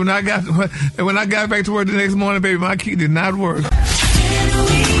 and baby, when I got back to work the next morning, baby, my key did not work.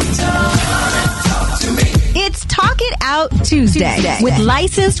 It's Talk It Out Tuesday with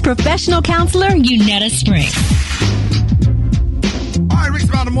licensed professional counselor Unetta Spring. All right, Rick's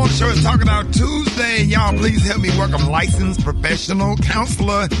About the Morning Show is Talking Out Tuesday. Y'all, please help me welcome licensed professional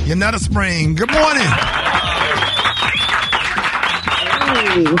counselor Unetta Spring. Good morning.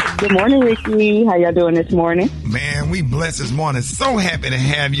 Good morning, Ricky. How y'all doing this morning? Man, we blessed this morning. So happy to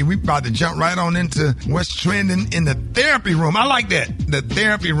have you. We about to jump right on into what's trending in the therapy room. I like that. The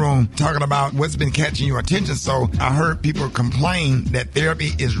therapy room, talking about what's been catching your attention. So I heard people complain that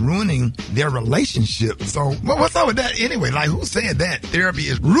therapy is ruining their relationship. So what's up with that anyway? Like, who said that? Therapy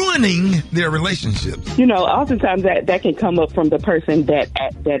is ruining their relationships. You know, oftentimes that can come up from the person that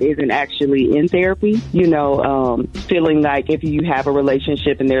isn't actually in therapy. You know, feeling like if you have a relationship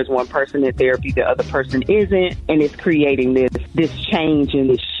and there's one person in therapy, the other person isn't, and it's creating this change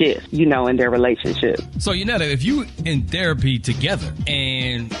and this shift, you know, in their relationship. So, you know, that if you in therapy together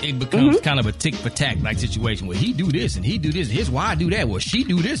and it becomes kind of a tick for tack like situation where he do this and he do this, here's why I do that, well, she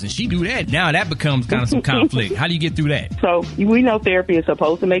do this and she do that. Now that becomes kind of some conflict. How do you get through that? So we know therapy is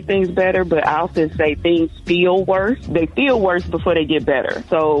supposed to make things better, but I often say things feel worse. They feel worse before they get better.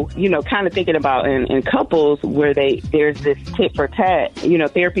 So, you know, kind of thinking about in couples where there's this tit for tat, you know,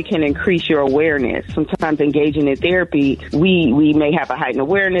 therapy can increase your awareness. Sometimes engaging in therapy, we may have a heightened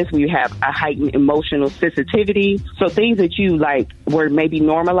awareness, we have a heightened emotional sensitivity. So things that you like were maybe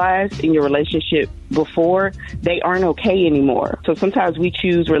normalized in your relationship before, they aren't okay anymore. So sometimes we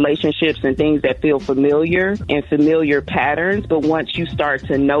choose relationships and things that feel familiar and familiar patterns, but once you start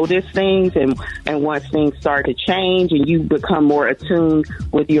to notice things and once things start to change and you become more attuned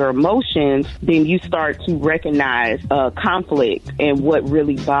with your emotions, then you start to recognize conflict and what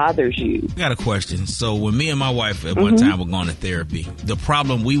really bothers you. I got a question. So when me and my wife at one time were going to therapy, the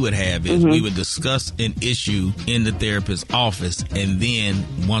problem we would have is we would discuss an issue in the therapist's office, and then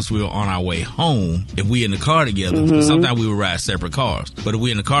once we were on our way home, if we in the car together, sometimes we would ride separate cars, but if we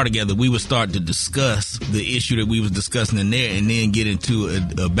in the car together, we would start to discuss the issue that we was discussing in there and then get into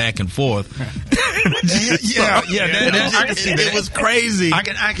a back and forth. It was crazy. I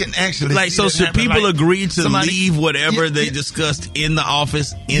can actually like, so should people agree to leave whatever they discussed in the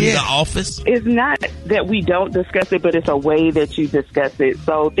office the office? It's not that we don't discuss it, but it's a way that you discuss it.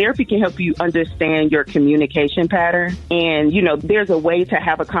 So therapy can help you understand your communication pattern, and you know, there's a way to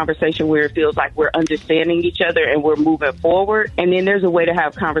have a conversation where it feels like we're understanding each other and we're moving forward, and then there's a way to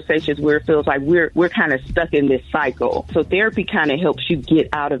have conversations where it feels like we're kind of stuck in this cycle. So therapy kind of helps you get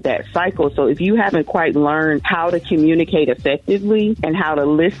out of that cycle. So if you haven't quite learned how to communicate effectively and how to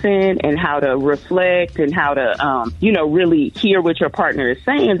listen and how to reflect and how to really hear what your partner is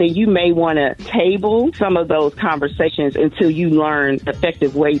saying, then you may want to table some of those conversations until you learn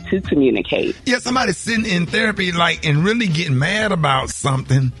effective way to communicate. Yeah, somebody's sitting in therapy like and really getting mad about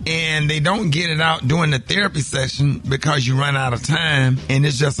something, and they don't get it out during the therapy session because you run out of time and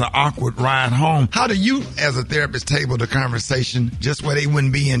it's just an awkward ride home. How do you as a therapist table the conversation just where they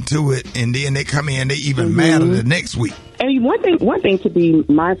wouldn't be into it, and then they come in, they even madder the next week? And one thing to be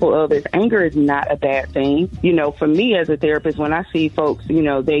mindful of is anger is not a bad thing. You know, for me as a therapist, when I see folks, you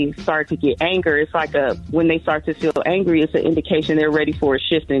know, they start to get anger, it's like when they start to feel angry, it's an indication they're ready for a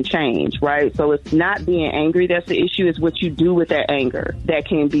shift and change, right? So it's not being angry that's the issue, it's what you do with that anger that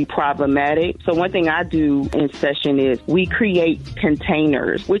can be problematic. So one thing I do in session is we create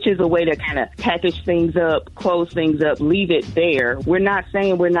containers, which is a way to kind of package things up, close things up, leave it there. We're not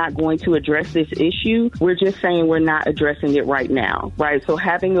saying we're not going to address this issue. We're just saying we're not addressing it right now, right? So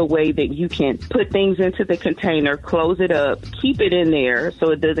having a way that you can put things into the container, close it up, keep it in there so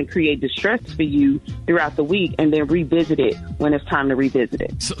it doesn't create distress for you throughout the week, and then revisit it when it's time to revisit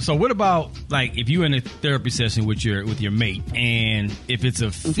it. So what about like if you're in a therapy session with your mate, and if it's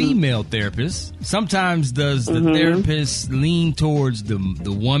a female therapist, sometimes does the therapist lean towards the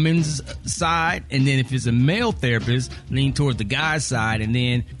woman's side, and then if it's a male therapist, lean towards the guy's side, and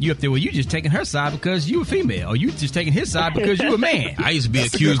then you up there, well, you just taking her side because you a female, or you just taking his side because you a man. I used to be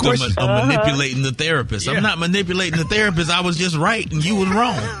accused of manipulating the therapist. I'm not manipulating the therapist. I was just right and you was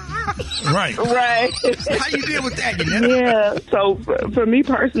wrong. Right. How you deal with that? Yeah. So for me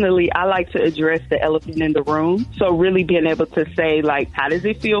personally, I like to address the elephant in the room. So really being able to say, like, how does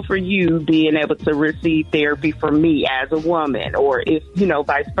it feel for you being able to receive therapy from me as a woman, or if, you know,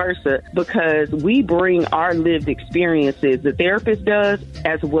 vice versa, because we bring our lived experiences, the therapist does,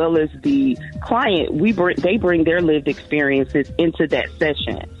 as well as the client, they bring their lived experiences into that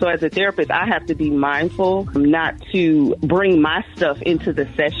session. So as a therapist, I have to be mindful not to bring my stuff into the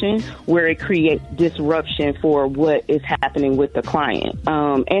session situation where it creates disruption for what is happening with the client.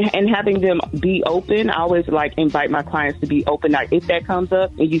 And having them be open, I always invite my clients to be open. Like, if that comes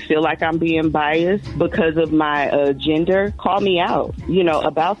up and you feel like I'm being biased because of my gender, call me out,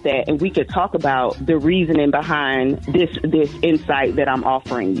 about that. And we could talk about the reasoning behind this insight that I'm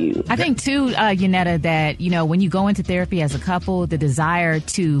offering you. I think too, Yanetta, that, when you go into therapy as a couple, the desire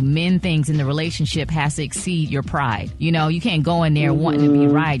to mend things in the relationship has to exceed your pride. You can't go in there wanting to be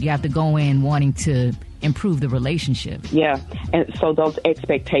right. You have to go in wanting to improve the relationship. Yeah. And so those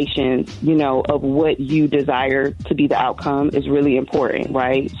expectations, of what you desire to be the outcome is really important,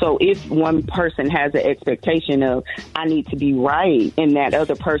 right? So if one person has an expectation of, I need to be right, and that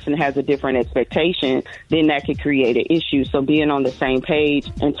other person has a different expectation, then that could create an issue. So being on the same page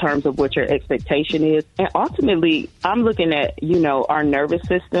in terms of what your expectation is. And ultimately, I'm looking at, our nervous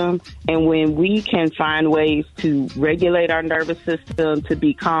system. And when we can find ways to regulate our nervous system, to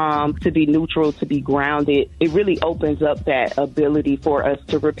be calm, to be neutral, to be grounded, it really opens up that ability for us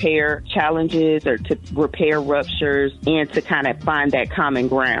to repair challenges or to repair ruptures and to kind of find that common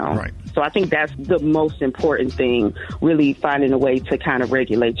ground. Right. So I think that's the most important thing, really finding a way to kind of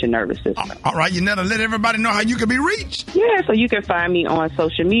regulate your nervous system. All right, Yanetta, let everybody know how you can be reached. Yeah, so you can find me on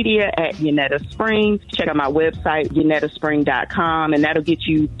social media at Yanetta Spring. Check out my website, YanettaSpring.com, and that'll get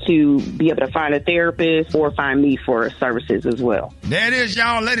you to be able to find a therapist or find me for services as well. There it is,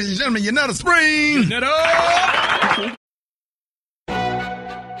 y'all, ladies and gentlemen, Yanetta Spring.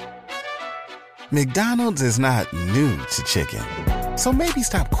 McDonald's is not new to chicken. So maybe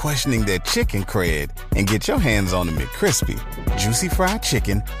stop questioning their chicken cred and get your hands on the McCrispy. Juicy fried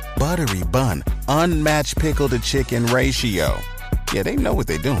chicken, buttery bun, unmatched pickle to chicken ratio. Yeah, they know what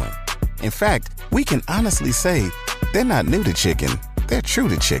they're doing. In fact, we can honestly say they're not new to chicken, they're true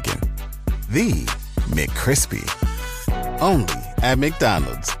to chicken. The McCrispy. Only at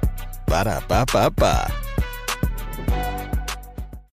McDonald's. Ba-da-ba-ba-ba.